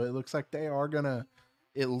 so it looks like they are going to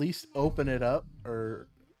at least open it up or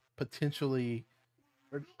potentially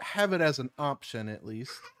or have it as an option at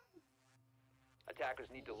least. Attackers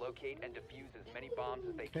need to locate and defuse as many bombs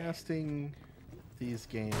as they can. Casting these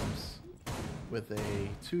games with a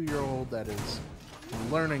 2-year-old that is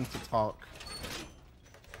learning to talk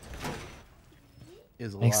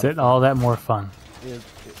is a Makes lot of it fun. all that more fun.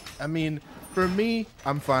 I mean, for me,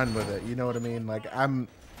 I'm fine with it. You know what I mean? Like I'm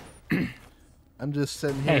just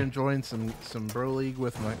sitting here Hey. enjoying some bro league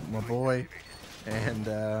with my boy,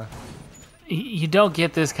 and You don't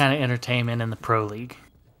get this kind of entertainment in the pro league.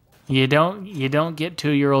 You don't get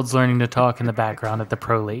 2-year-olds learning to talk in the background at the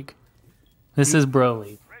pro league. This is bro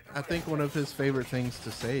league. I think one of his favorite things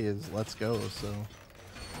to say is "Let's go." So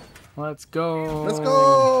Let's go. let's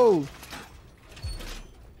go.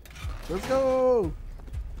 Let's go.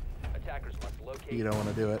 Attackers must locate. You don't want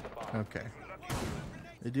to do it. the bomb. Okay.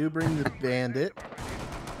 They do bring the bandit.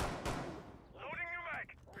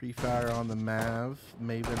 Pre-fire on the Mav.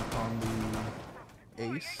 Maven on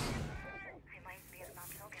the Ace.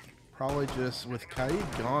 Probably just with Kaid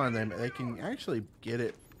gone, they can actually get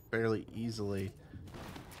it fairly easily.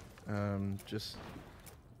 Just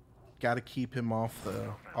got to keep him off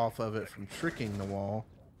of it from tricking the wall.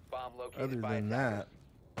 Bomb located Other by than attackers.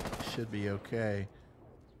 that, should be okay.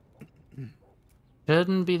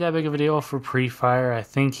 Shouldn't be that big of a deal for pre-fire. I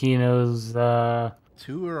think he knows 2 are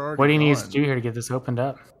already what he gone. needs to do here to get this opened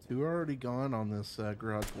up. 2 are already gone on this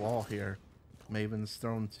garage wall here. Maven's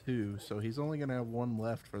thrown 2, so he's only going to have 1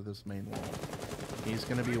 left for this main wall. He's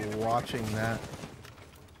going to be watching that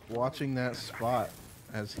spot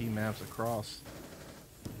as he maps across.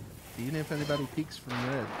 Even if anybody peeks from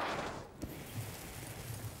red.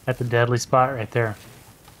 At the deadly spot right there.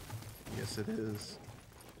 Yes, it is.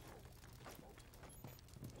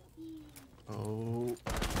 Oh.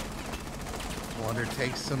 Water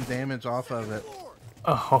takes some damage off of it.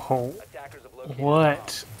 Oh, Attackers have located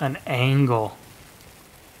what an angle.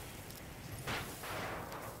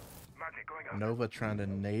 Nova trying to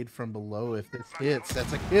nade from below. If this hits,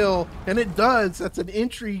 that's a kill. And it does. That's an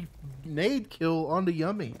entry nade kill onto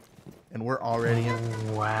Yummy. And we're already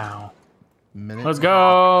in Wow. minute. Let's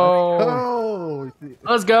go. Oh!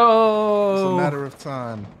 Let's It's a go. matter of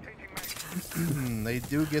time. They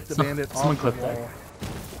do get the bandit someone off the clip that. wall.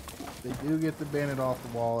 They do get the bandit off the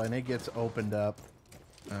wall, and it gets opened up.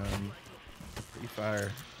 Free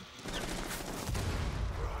fire.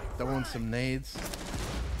 Throwing some nades.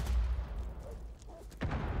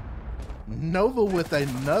 Nova with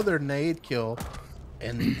another nade kill,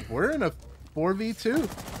 and we're in a 4v2.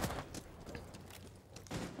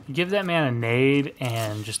 Give that man a nade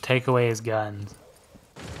and just take away his guns.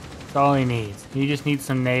 That's all he needs. He just needs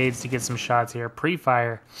some nades to get some shots here.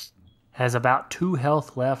 Pre-fire has about 2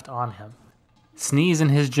 health left on him. Sneeze in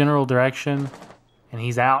his general direction, and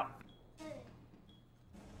he's out.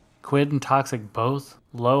 Quid and Toxic both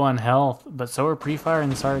low on health, but so are Pre-fire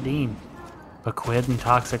and Sardine. But Quid and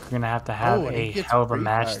Toxic are going to have And he a gets hell of a free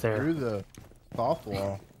match fire there. through the soft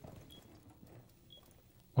wall.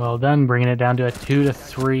 Well done, bringing it down to a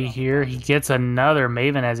 2-3 here. He gets another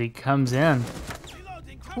Maven as he comes in.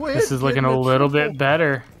 Quid This is looking getting a little triple. bit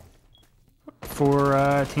better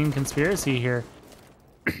for Team Conspiracy here.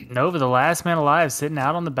 Nova, the last man alive, sitting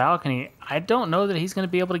out on the balcony. I don't know that he's going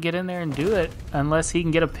to be able to get in there and do it unless he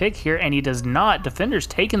can get a pick here, and he does not. Defender's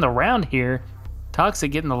taking the round here.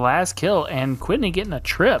 Toxic getting the last kill, and Quidney getting a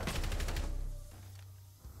trip.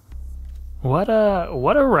 What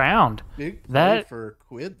a round. Big play That- for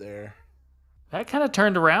Quid there. That kind of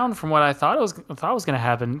turned around from what I thought was going to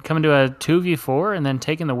happen. Coming to a 2v4 and then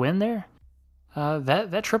taking the win there.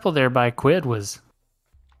 That triple there by Quid was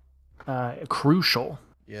crucial.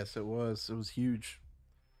 Yes, it was. It was huge.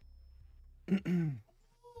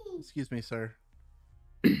 Excuse me, sir.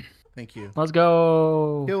 Thank you. Let's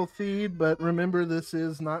go. Kill feed, but remember this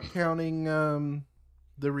is not counting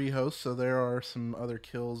the rehost, so there are some other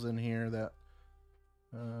kills in here that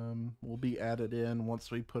will be added in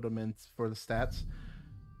once we put them in for the stats.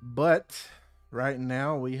 But right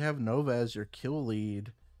now we have Nova as your kill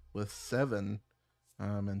lead with 7,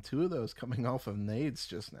 and 2 of those coming off of nades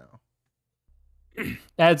just now.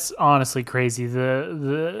 That's honestly crazy.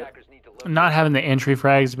 The Attackers need to locate. not having the entry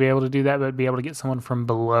frags to be able to do that, but be able to get someone from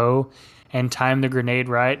below and time the grenade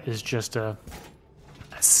right is just a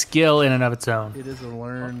skill in and of its own. It is a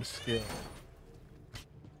learned skill.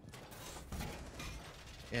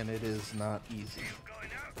 And it is not easy.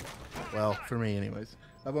 Well, for me anyways.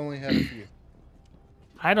 I've only had a few.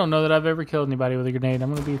 I don't know that I've ever killed anybody with a grenade.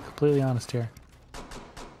 I'm going to be completely honest here.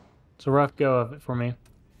 It's a rough go of it for me.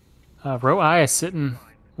 Rho-Aias sitting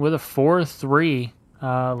with a 4-3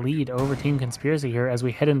 lead over Team Conspiracy here as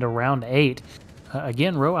we head into round 8.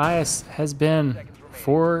 Again, Rho-Aias has been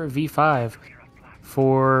 4v5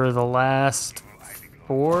 for the last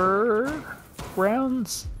 4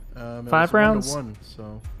 rounds. It 5 was 1 to rounds? 1,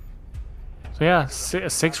 so So yeah,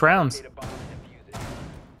 6 rounds. Locate a bomb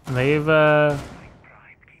and defuse it.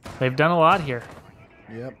 They've done a lot here.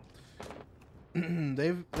 yep.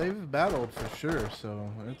 they've battled for sure, so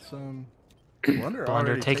it's Blunder Blunder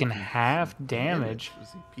already taking taking half some damage. Is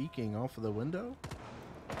he peeking off of the window?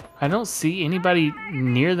 I don't see anybody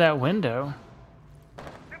near that window.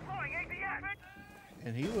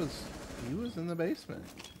 And he was in the basement.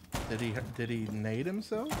 Did he nade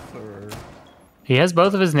himself, or He has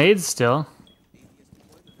both of his nades still.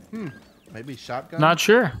 maybe shotgun? Not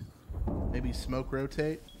sure. Maybe smoke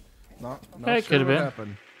rotate? Not That sure could've what been.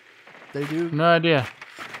 happened. They do. No idea.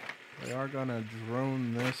 They are gonna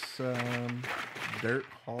drone this dirt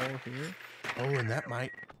hall here. Oh, and that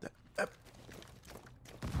might.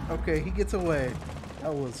 Okay, he gets away.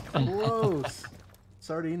 That was close.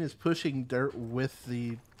 Sardine is pushing dirt with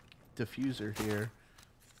the diffuser here,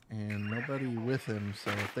 and nobody with him.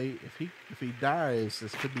 So if he dies,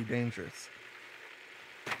 this could be dangerous.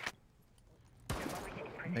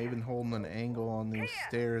 Maven holding an angle on these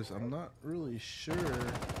stairs. I'm not really sure.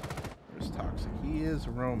 There's Toxic. He is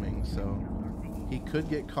roaming, so he could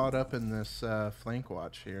get caught up in this flank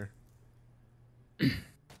watch here.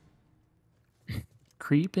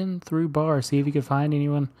 Creeping through bar, see if you can find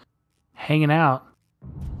anyone hanging out.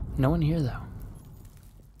 No one here though.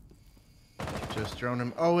 Just drone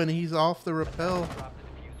him. Oh, and he's off the rappel.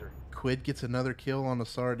 Quid gets another kill on a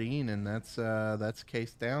sardine, and that's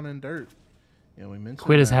case down in dirt. Yeah, we mentioned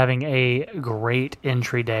Quid is that. having a great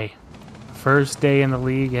entry day. First day in the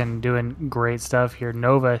league and doing great stuff here.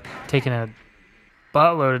 Nova taking a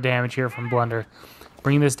buttload of damage here from Blunder.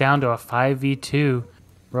 Bringing this down to a 5v2.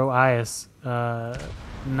 Rho-Aias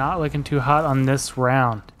not looking too hot on this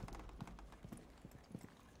round.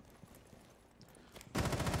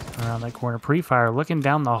 Around that corner. Pre-fire looking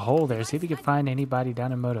down the hole there. See if he can find anybody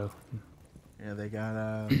down in Moto. Yeah, they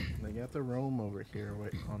got the roam over here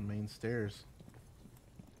on main stairs.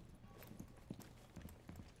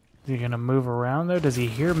 Is he gonna move around though? Does he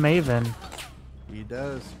hear Maven? He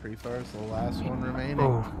does. Pre-fire's the last one remaining.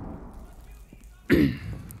 Oh.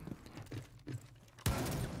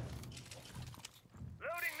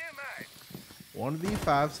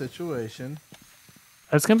 1v5 situation.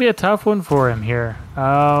 That's gonna be a tough one for him here.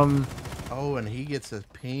 Oh, and he gets a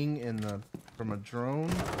ping from a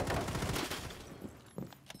drone.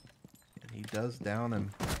 And he does down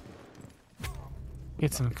him.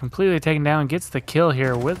 Gets him completely taken down. Gets the kill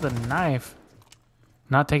here with the knife.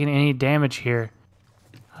 Not taking any damage here.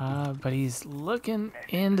 But he's looking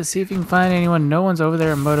in to see if he can find anyone. No one's over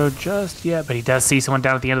there in Moto just yet, but he does see someone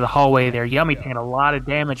down at the end of the hallway there. Yummy taking a lot of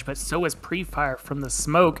damage, but so is Pre-Fire from the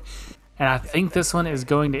smoke. And I think this one is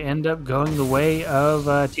going to end up going the way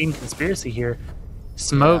of Team Conspiracy here.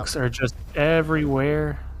 Smokes are just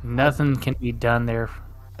everywhere. Nothing can be done there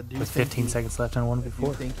with 15 seconds left on 1v4.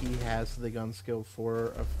 I think he has the gun skill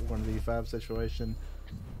for a 1v5 situation.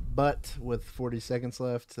 But with 40 seconds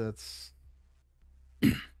left, that's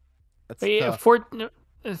yeah, tough.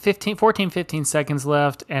 15 seconds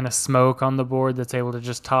left and a smoke on the board that's able to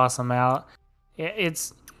just toss them out.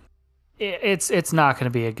 It's not going to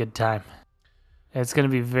be a good time. It's going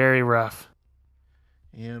to be very rough.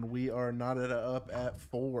 And we are knotted up at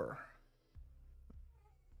 4.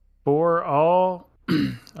 4 all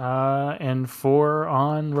and 4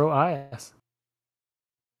 on Rho-Aias.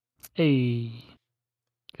 Hey,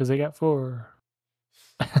 because they got 4.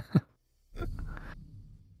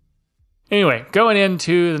 Anyway, going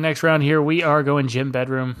into the next round here, we are going gym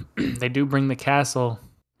bedroom. They do bring the castle.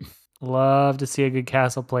 Love to see a good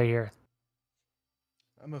castle play here.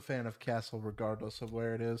 I'm a fan of castle regardless of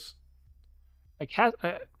where it is.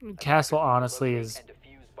 Castle, honestly, is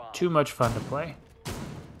too much fun to play.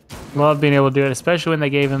 Love being able to do it, especially when they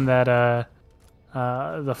gave him that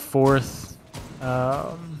the fourth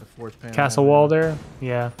panel castle wall there.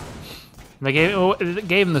 Yeah, they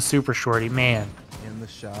gave him the super shorty, man. And the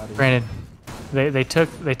shotty. Granted, they took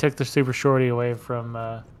the super shorty away from.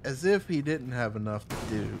 As if he didn't have enough to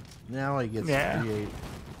do. Now he gets to create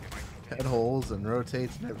head holes and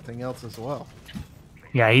rotates and everything else as well.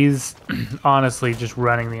 Yeah, he's honestly just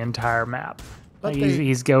running the entire map. But Like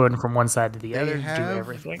he's going from one side to the other They to do have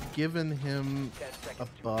everything. given him a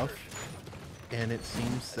buff, and it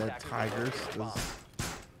seems that Tigers is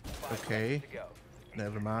okay.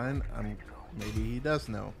 Never mind. Maybe he does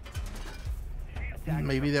know.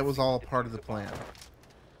 Maybe that was all part of the plan.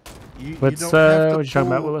 What you talking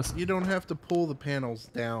about, Willis? You don't have to pull the panels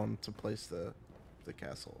down to place the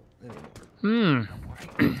castle anymore.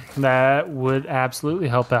 That would absolutely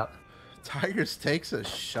help out. Tigers takes a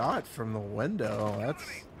shot from the window. That's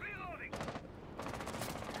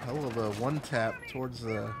hell of a one tap towards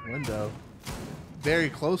the window.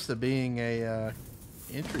 Very close to being a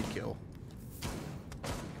entry kill.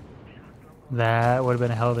 That would have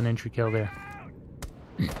been a hell of an entry kill there.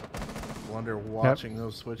 Wonder watching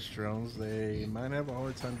those switch drones, they might have a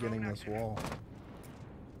hard time getting this wall.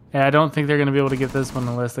 Yeah, I don't think they're going to be able to get this one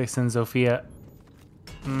unless they send Zofia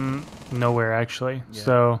nowhere, actually. Yeah,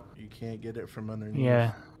 so you can't get it from underneath.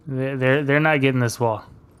 Yeah, they're not getting this wall.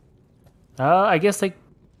 I guess they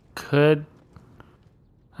could.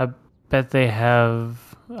 I bet they have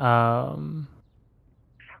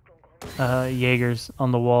Jaegers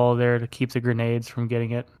on the wall there to keep the grenades from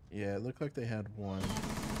getting it. Yeah, it looked like they had one.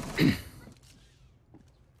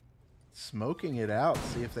 Smoking it out,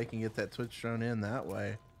 see if they can get that Twitch drone in that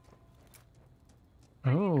way.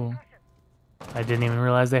 Oh, I didn't even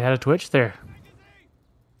realize they had a Twitch there.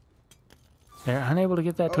 They're unable to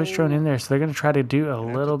get that Twitch drone in there, so they're going to try to do a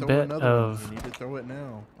little bit of... You need to throw it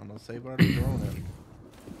now. Unless they've already thrown it.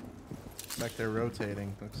 Looks like they're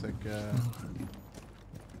rotating. Looks like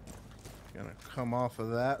Gonna come off of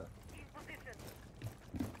that.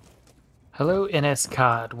 Hello, NS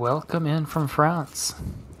COD. Welcome in from France.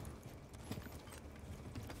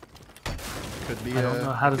 Could be I don't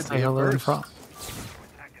know how to could say be a hello in first.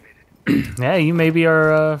 France. Yeah, you may be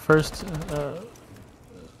our first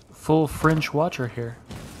full French watcher here.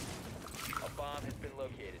 A bomb has been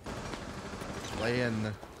located. Playing.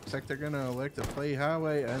 Looks like they're gonna elect to play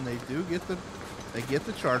highway, and they do get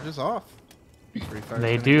the charges off. Free Fire's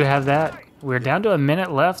They gonna do get- have that. We're down to a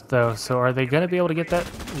minute left, though, so are they going to be able to get that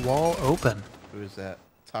wall open? Who is that?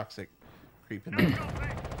 Toxic creeping in.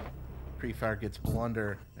 Free Fire gets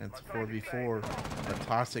blunder, and it's 4v4. But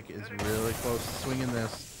Toxic is really close to swinging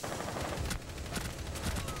this.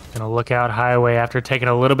 Gonna look out highway after taking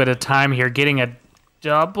a little bit of time here, getting a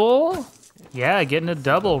double. Yeah, getting a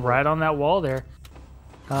double right on that wall there.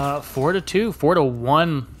 4-2,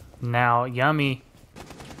 4-1 now. Yummy.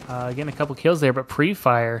 Getting a couple kills there, but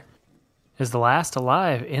Pre-Fire is the last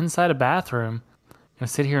alive inside a bathroom. Gonna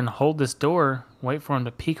sit here and hold this door, wait for him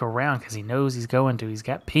to peek around because he knows he's going to. He's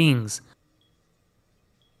got pings.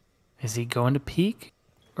 Is he going to peek,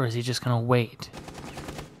 or is he just gonna wait?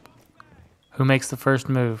 Who makes the first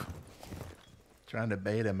move? Trying to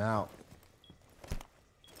bait him out.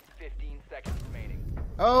 15 seconds remaining.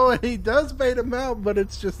 Oh, and he does bait him out, but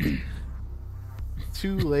it's just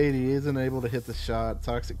too late. He isn't able to hit the shot.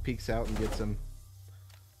 Toxic peeks out and gets him.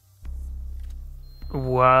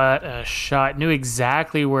 What a shot. Knew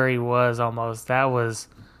exactly where he was almost. That was...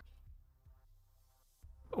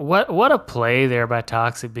 What a play there by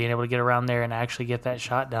Toxic, being able to get around there and actually get that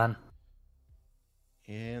shot done.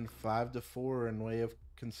 And 5-4 in way of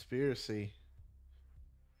conspiracy.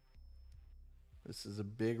 This is a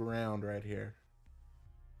big round right here.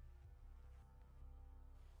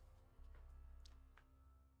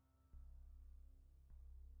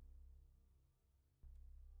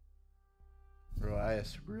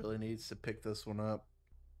 Rho-Aias really needs to pick this one up.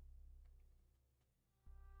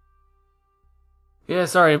 Yeah,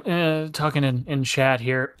 sorry, talking in chat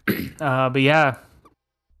here. But yeah,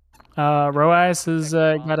 Rho-Aias has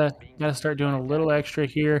gotta start doing a little extra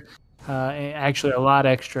here. Actually, a lot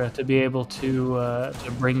extra to be able to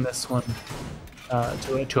bring this one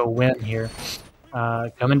to a win here.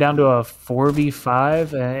 Coming down to a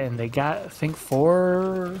 4v5, and they got, I think,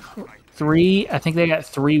 three. I think they got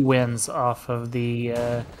 3 wins off of the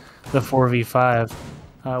 4v5,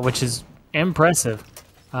 which is impressive.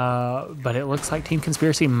 But it looks like Team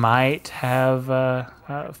Conspiracy might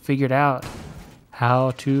have figured out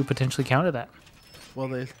how to potentially counter that. Well,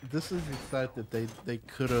 this is the site that they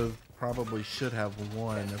could have, probably should have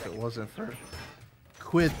won if it wasn't for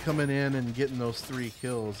Quid coming in and getting those 3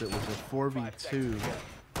 kills. It was a 4v2.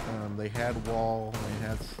 They had wall, they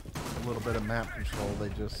had a little bit of map control. They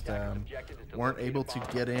just weren't able to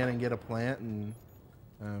get in and get a plant,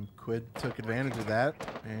 and Quid took advantage of that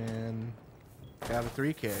and got a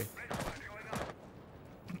 3K.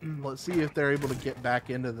 Let's see if they're able to get back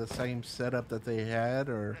into the same setup that they had,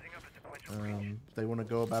 or if they want to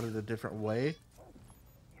go about it a different way.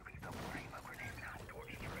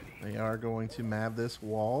 They are going to map this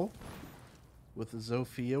wall with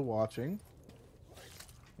Zofia watching.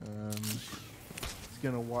 He's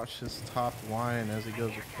going to watch his top line as he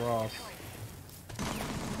goes across.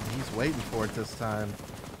 He's waiting for it this time.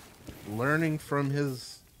 Learning from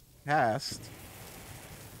his past.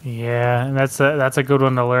 Yeah, and that's a good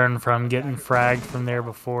one to learn from. Getting fragged from there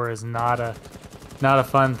before is not a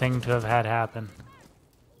fun thing to have had happen.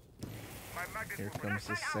 Here comes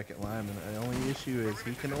the second lineman. The only issue is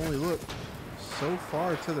he can only look so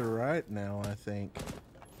far to the right now, I think.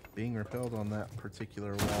 Being repelled on that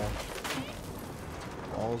particular wall.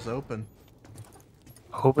 Wall's open.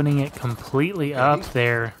 Opening it completely Yeah, up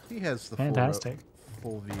there. He has the Fantastic.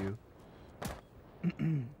 full view.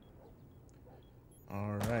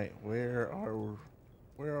 All right, where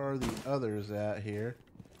are the others at here?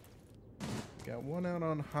 Got one out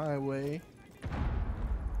on highway.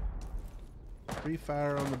 Free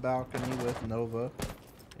Fire on the balcony with Nova,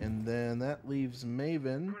 and then that leaves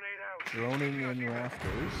Maven droning in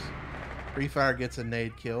rafters. Free Fire gets a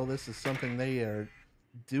nade kill. This is something they are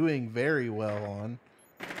doing very well on.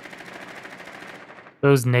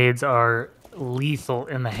 Those nades are lethal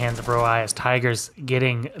in the hands of Rho-Aias. Tiger's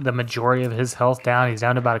getting the majority of his health down. He's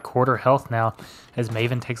down to about a quarter health now as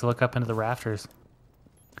Maven takes a look up into the rafters.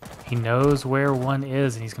 He knows where one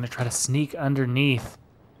is, and he's going to try to sneak underneath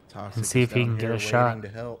Toxic and see is if he down can get here a shot.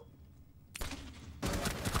 waiting to help.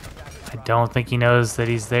 I don't think he knows that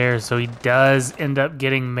he's there, so he does end up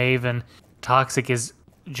getting Maven. Toxic is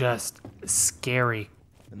just scary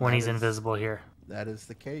And when that he's is- invisible here. That is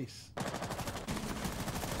the case.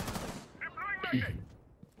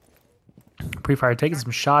 Pre-fire taking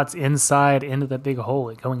some shots inside into the big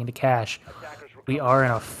hole, going into cash. Attackers We are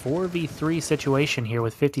in a 4v3 situation here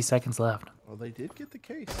with 50 seconds left. Well, they did get the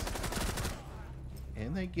case.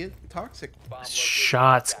 And they get toxic.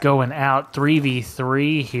 Shots going out.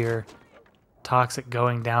 3v3 here. Toxic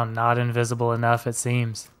going down. Not invisible enough, it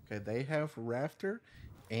seems. Okay, they have rafter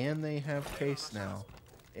and they have case now.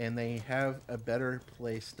 And they have a better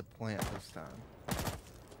place to plant this time.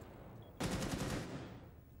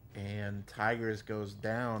 And Tigers goes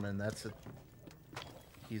down, and that's a...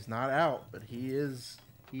 He's not out, but he is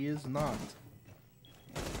knocked.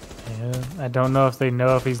 Yeah, I don't know if they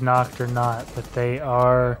know if he's knocked or not, but they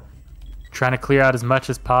are trying to clear out as much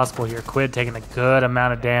as possible here. Quid taking a good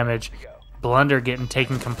amount of damage. Blunder getting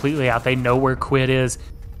taken completely out. They know where Quid is.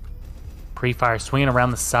 Pre-fire swinging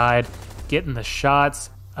around the side, getting the shots,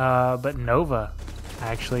 but Nova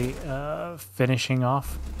actually finishing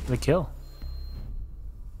off the kill.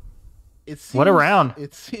 What a round.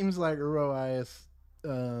 It seems like Rho-Aias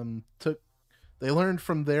they learned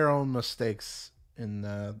from their own mistakes in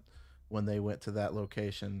when they went to that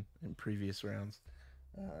location in previous rounds.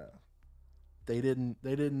 They didn't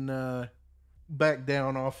back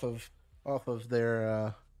down off of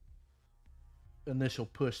their initial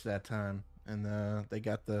push that time, and they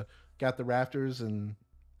got the rafters, and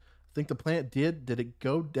I think the plant did it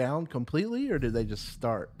go down completely, or did they just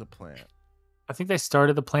start the plant? I think they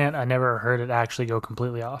started the plant. I never heard it actually go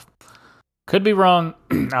completely off. Could be wrong.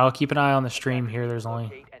 I'll keep an eye on the stream here. There's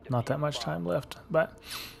only not that much time left, but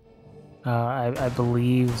I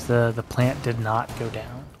believe the plant did not go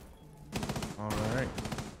down. All right.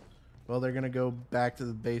 Well, they're gonna go back to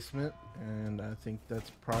the basement, and I think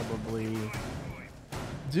that's probably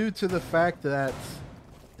due to the fact that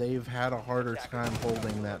they've had a harder time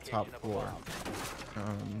holding that top floor.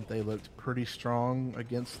 They looked pretty strong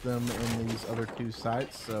against them in these other two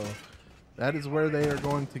sites, so that is where they are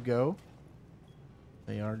going to go.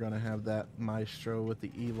 They are going to have that Maestro with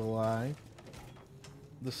the evil eye.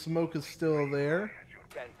 The smoke is still there,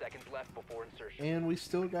 10 seconds left before insertion. and we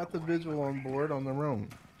still got the Vigil on board on their own.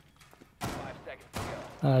 5 seconds to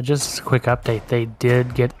go. Just a quick update. They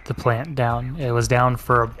did get the plant down. It was down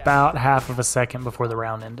for about half of a second before the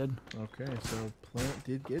round ended. Okay, so plant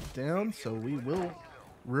did get down, so we will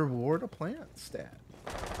reward a plant stat.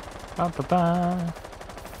 Ba-ba-ba.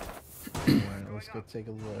 Alright, let's go take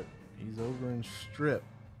a look. He's over in strip.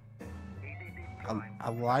 I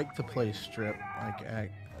like to play strip. Like I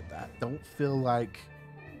don't feel like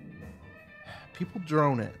people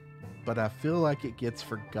drone it, but I feel like it gets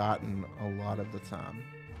forgotten a lot of the time.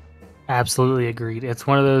 Absolutely agreed. It's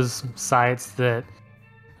one of those sites that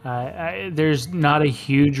there's not a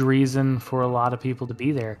huge reason for a lot of people to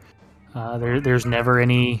be there. There's never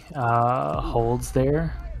any holds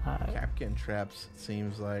there. Capcan traps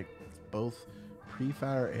seems like both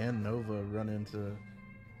Pre-Fire and Nova run into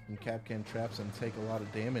some Capcan traps and take a lot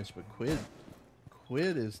of damage, but Quid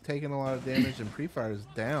is taking a lot of damage and Pre-Fire is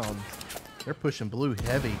down. They're pushing blue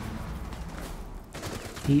heavy.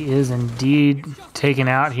 He is indeed taken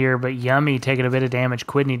out here, but Yummy taking a bit of damage.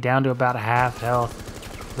 Quidney down to about half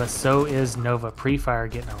health, but so is Nova. Pre-Fire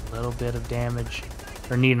getting a little bit of damage,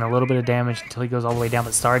 or needing a little bit of damage until he goes all the way down,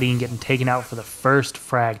 but Sardine getting taken out for the first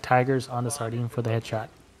frag. Tigers onto Sardine for the headshot.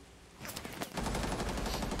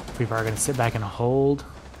 Pre-Fire going to sit back and hold.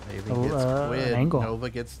 Maybe gets Quid. Angle. Nova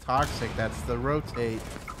gets Toxic. That's the rotate.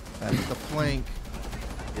 That's the flank.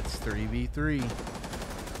 It's 3v3.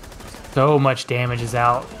 So much damage is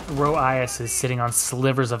out. Rho-Aias is sitting on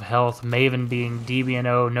slivers of health. Maven being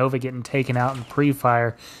DB&O. Nova getting taken out in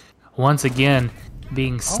Pre-Fire. Once again,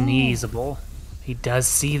 being sneezable. He does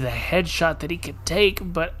see the headshot that he could take,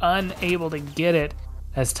 but unable to get it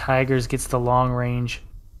as Tigers gets the long range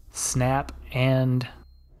snap and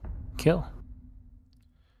kill.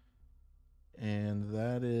 And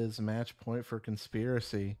that is match point for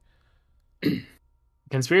Conspiracy.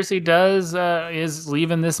 Conspiracy is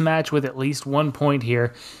leaving this match with at least 1 point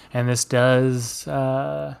here, and this does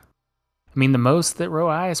I mean, the most that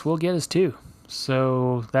Rho-Aias will get is 2.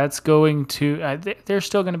 So that's going to they're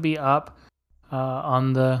still going to be up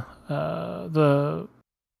on the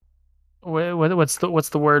what's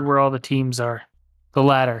the word where all the teams are? The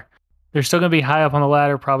ladder. They're still going to be high up on the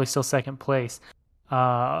ladder, probably still second place.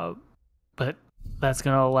 But that's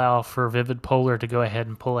going to allow for Vivid Polar to go ahead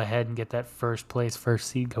and pull ahead and get that first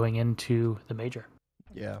seed going into the major.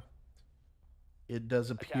 Yeah. It does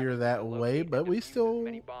appear that way, but we still,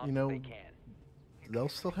 you know, they'll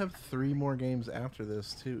still have 3 more games after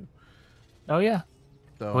this too. Oh yeah.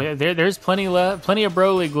 So Well, there's plenty of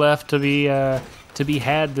Bro League left to be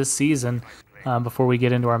had this season before we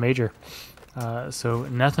get into our major. So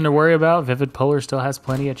nothing to worry about. Vivid Polar still has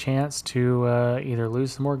plenty of chance to either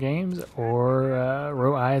lose some more games, or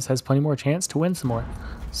Rho-Aias has plenty more chance to win some more.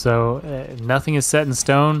 So nothing is set in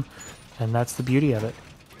stone, and that's the beauty of it.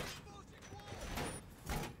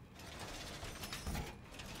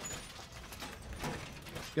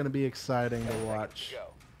 It's going to be exciting to watch.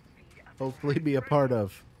 Hopefully be a part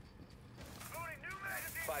of.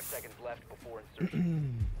 5 seconds left before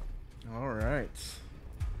insertion. All right.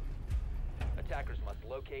 Attackers must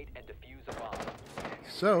locate and defuse a bomb.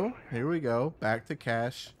 So here we go. Back to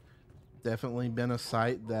cash. Definitely been a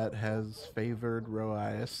site that has favored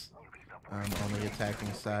Rho-Aias on the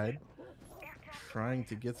attacking side. Trying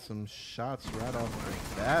to get some shots right off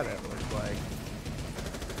the bat, it looks like.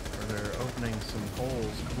 Or they're opening some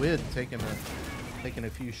holes. Quid taking a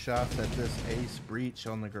few shots at this ace breach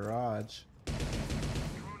on the garage.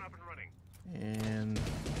 And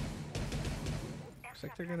looks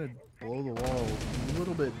like they're gonna blow the wall a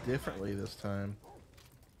little bit differently this time.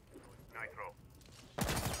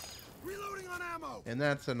 And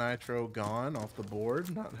that's a nitro gone off the board.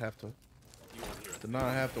 To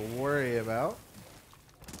not have to worry about.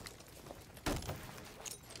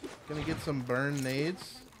 Gonna get some burn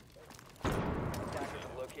nades. Attackers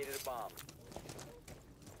have located a bomb.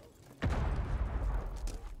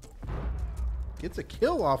 Gets a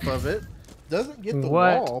kill off of it. Doesn't get the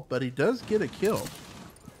What? wall, but he does get a kill.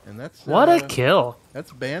 And that's What a kill!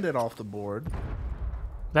 That's Bandit off the board.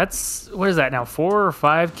 That's, what is that now, 4 or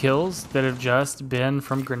 5 kills that have just been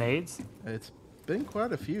from grenades? It's been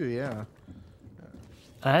quite a few, yeah.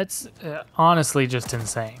 That's honestly just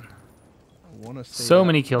insane. I want to say So that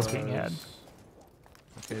many kills being had.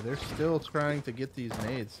 Okay, they're still trying to get these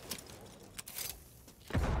nades.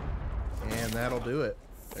 And that'll do it.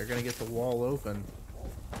 They're going to get the wall open.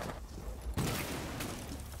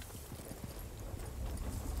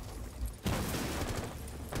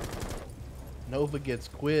 Nova gets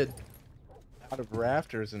Quid out of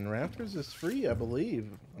Rafters, and Rafters is free, I believe.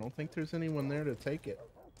 I don't think there's anyone there to take it.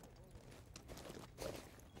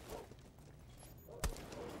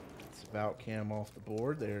 It's about Cam off the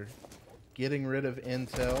board. They're getting rid of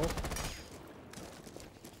Intel.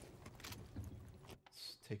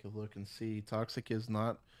 Let's take a look and see. Toxic is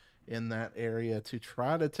not in that area to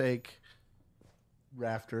try to take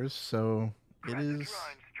Rafters, so it is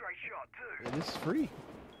free.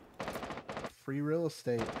 Free real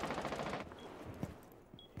estate.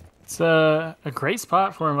 It's a great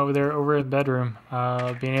spot for him over there, over in the bedroom,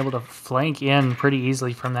 being able to flank in pretty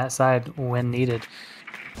easily from that side when needed.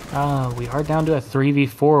 We are down to a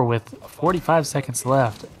 3v4 with 45 seconds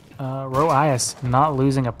left. Rho-Aias not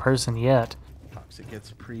losing a person yet. Toxic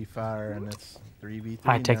gets pre-fire, and it's 3v3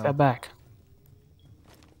 I take now. that back.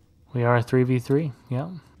 We are 3v3, yep.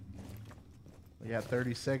 We got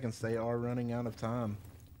 30 seconds. They are running out of time.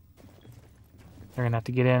 They're going to have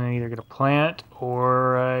to get in and either get a plant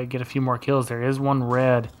or get a few more kills. There is one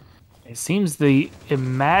red. It seems they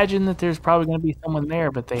imagine that there's probably going to be someone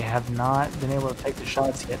there, but they have not been able to take the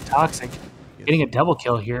shots yet. Toxic getting a double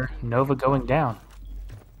kill here. Nova going down.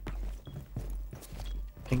 I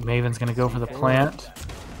think Maven's going to go for the plant.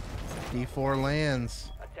 D4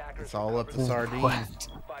 lands. It's all up to Sardine. What?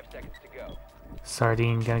 5 seconds to go.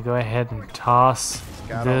 Sardine going to go ahead and toss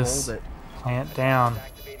Gotta this hold it. plant down.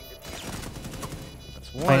 Activating defuse.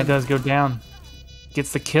 That's one. Plant does go down.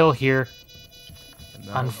 Gets the kill here. And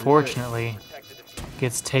that'll do it. Unfortunately, Protect the defuse.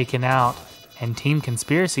 gets taken out. And Team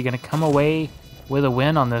Conspiracy going to come away with a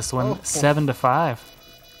win on this one, Oh. 7-5.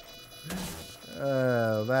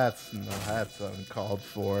 That's uncalled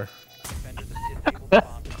for. Defenders have disabled the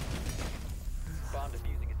bomb defuse. Bomb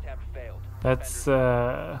defusing attempt failed.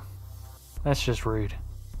 That's just rude.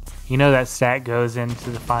 You know that stat goes into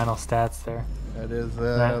the final stats there. That is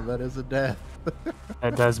That- that is a death.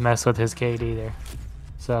 That does mess with his KD there.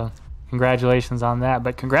 So congratulations on that.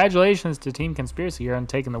 But congratulations to Team Conspiracy here on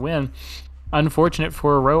taking the win. Unfortunate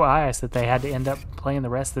for Rho-Aias that they had to end up playing the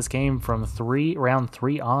rest of this game from round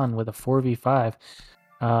 3 on with a 4v5.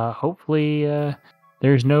 Hopefully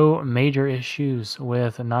there's no major issues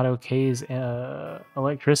with Not OK's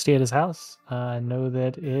electricity at his house. I know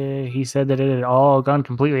that he said that it had all gone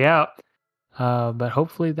completely out, but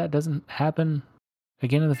hopefully that doesn't happen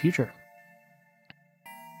again in the future.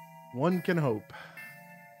 One can hope.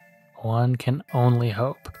 One can only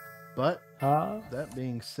hope. But that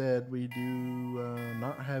being said, we do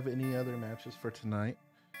not have any other matches for tonight.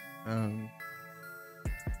 We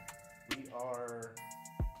are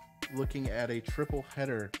looking at a triple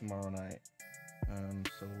header tomorrow night.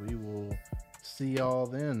 So we will see y'all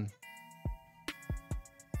then.